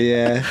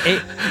 yeah, Hey,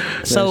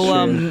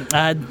 so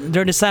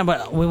during this time,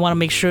 we want to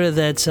make sure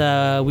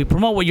that we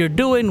promote what you're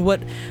doing.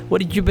 What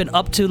have you been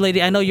up to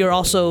lately? I know you're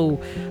also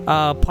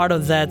part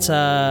of that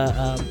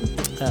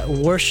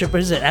worship.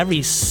 Is it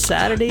every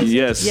Saturday?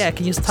 Yes. Yeah.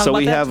 Can you talk so about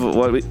we that? have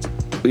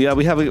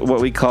we have what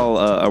we call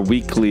a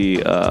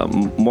weekly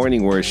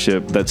morning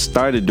worship that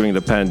started during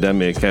the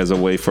pandemic as a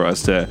way for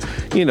us to,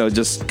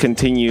 just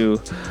continue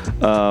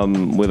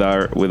with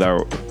our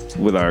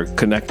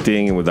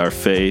connecting and with our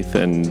faith,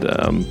 and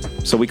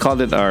so we called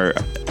it our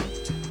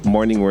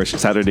morning worship,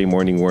 Saturday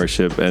morning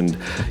worship, and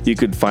you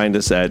could find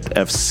us at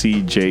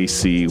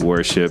FCJC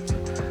Worship,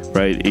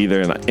 right?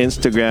 Either on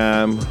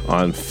Instagram,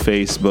 on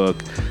Facebook,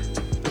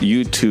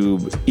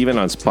 YouTube, even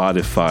on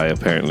Spotify,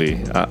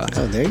 apparently.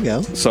 oh, there you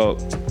go. So,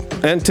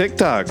 and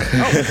TikTok.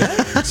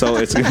 So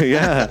it's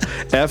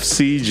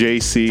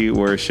FCJC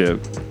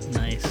Worship.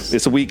 Nice.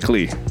 It's a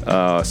weekly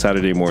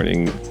Saturday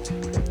morning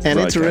And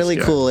it's really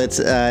broadcast, cool. It's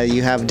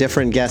you have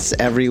different guests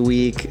every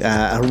week.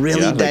 A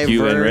really like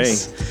you and Ray.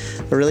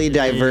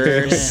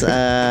 diverse,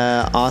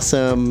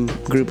 awesome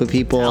group of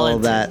people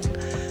Talented. that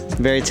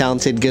very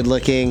talented,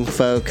 good-looking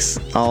folks.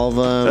 All of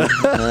them.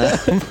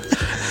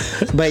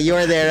 But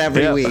you're there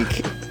every Yeah.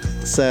 week.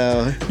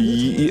 So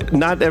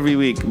Not every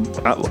week.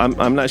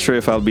 I'm not sure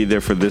if I'll be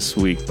there for this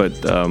week, but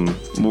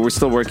we're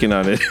still working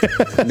on it.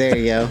 there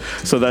you go.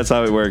 So that's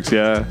how it works.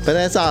 Yeah. But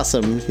that's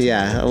awesome.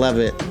 Yeah, I love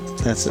it.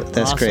 That's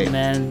Awesome, great.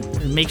 man.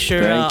 Make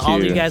sure Thank all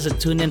you. you guys are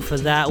tuned in for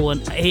that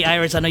one. Hey,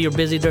 Iris, I know you're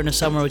busy during the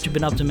summer. What you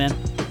been up to, man?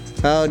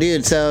 Oh,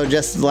 dude! So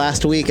just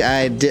last week,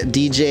 I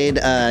DJ'd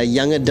a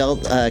young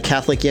adult,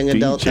 Catholic young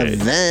adult DJ.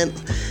 event,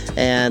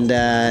 and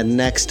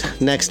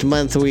next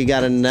month we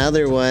got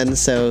another one.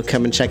 So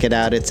come and check it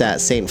out. It's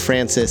at St.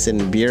 Francis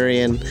in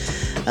Burien.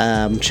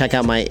 Check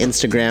out my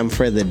Instagram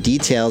for the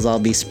details. I'll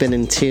be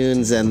spinning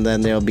tunes, and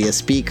then there'll be a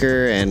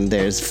speaker, and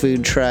there's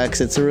food trucks.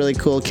 It's a really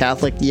cool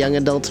Catholic young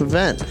adult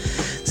event.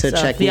 So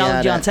It's, check me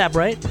out. Theology on Tap,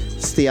 right?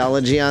 It's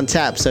Theology on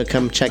Tap, so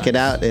come check it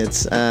out.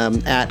 It's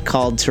at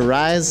Called to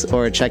Rise,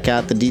 or check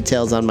out the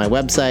details on my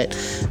website,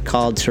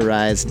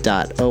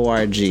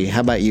 calledtorise.org. How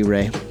about you,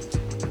 Ray?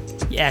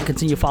 Yeah,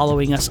 continue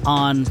following us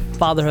on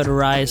Fatherhood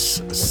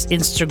Arise,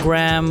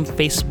 Instagram,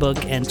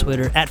 Facebook, and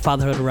Twitter at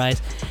Fatherhood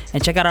Arise.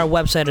 And check out our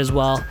website as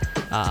well,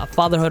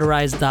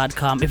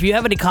 fatherhoodarise.com. If you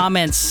have any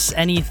comments,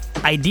 any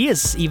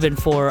ideas even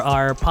for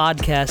our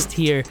podcast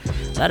here,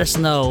 let us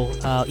know.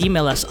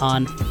 Email us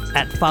on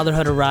at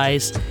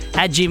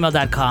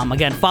fatherhoodarise@gmail.com.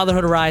 Again,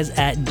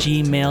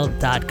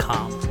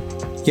 fatherhoodarise@gmail.com.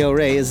 Yo,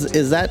 Ray,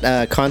 is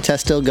that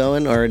contest still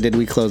going, or did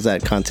we close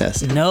that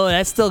contest? No,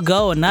 that's still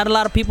going. Not a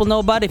lot of people know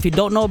about it. If you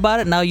don't know about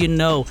it, now you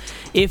know.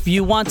 If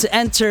you want to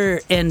enter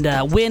and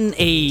win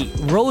a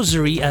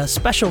rosary, a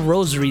special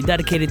rosary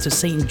dedicated to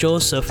Saint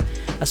Joseph,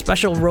 a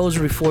special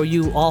rosary for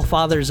you, all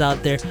fathers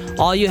out there,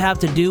 all you have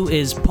to do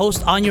is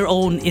post on your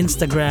own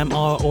Instagram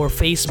or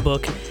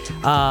Facebook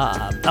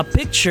a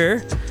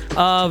picture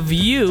of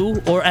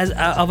you or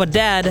of a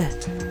dad,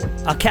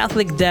 a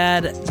Catholic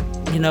dad.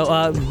 You know,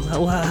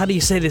 how do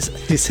you say this?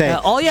 You say,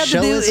 all you have to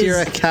do is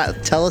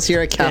tell us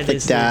you're a Catholic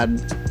is, dad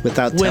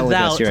without telling us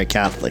without you're a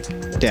Catholic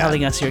dad.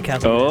 telling us you're a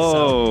Catholic dad.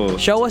 Oh. So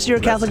show us you're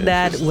a That's Catholic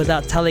dad interesting.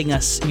 without telling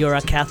us you're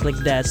a Catholic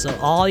dad. So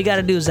all you got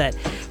to do is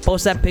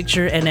post that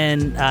picture and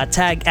then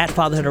tag at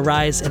Fatherhood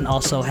Arise and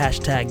also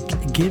hashtag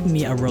give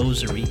me a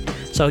rosary.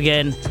 So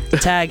again,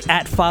 tag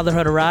at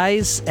Fatherhood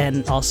Arise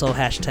and also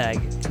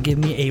hashtag give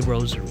me a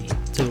rosary.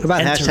 What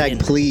about hashtag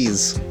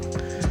please?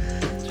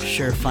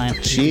 Sure, fine.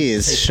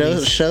 Jeez,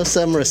 show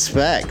some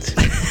respect.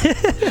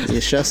 You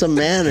show some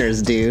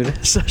manners, dude.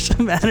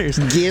 Social matters.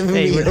 Give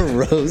me a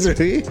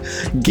rosary.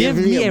 Give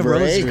me a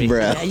break, rosary, bro.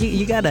 Yeah,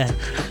 you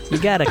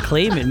gotta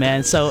claim it,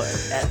 man. So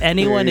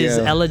anyone There you is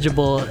go.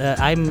 eligible.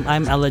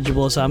 I'm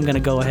eligible, so I'm gonna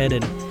go ahead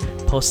and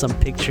post some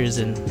pictures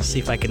and see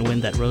if I can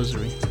win that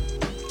rosary.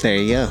 There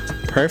you go.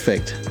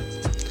 Perfect.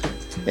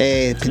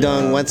 Hey,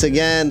 Pidong, once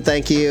again,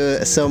 thank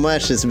you so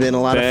much. It's been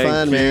a lot of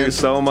fun, Thank you man.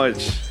 so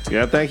much.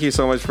 Yeah, thank you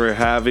so much for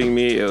having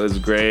me. It was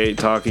great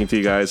talking to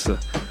you guys.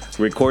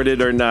 Recorded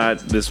or not,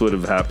 this would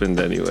have happened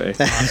anyway.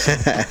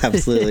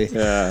 Absolutely.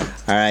 Yeah.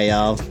 All right,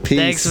 y'all. Peace.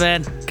 Thanks,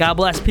 man. God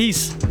bless.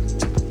 Peace.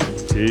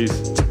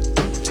 Peace.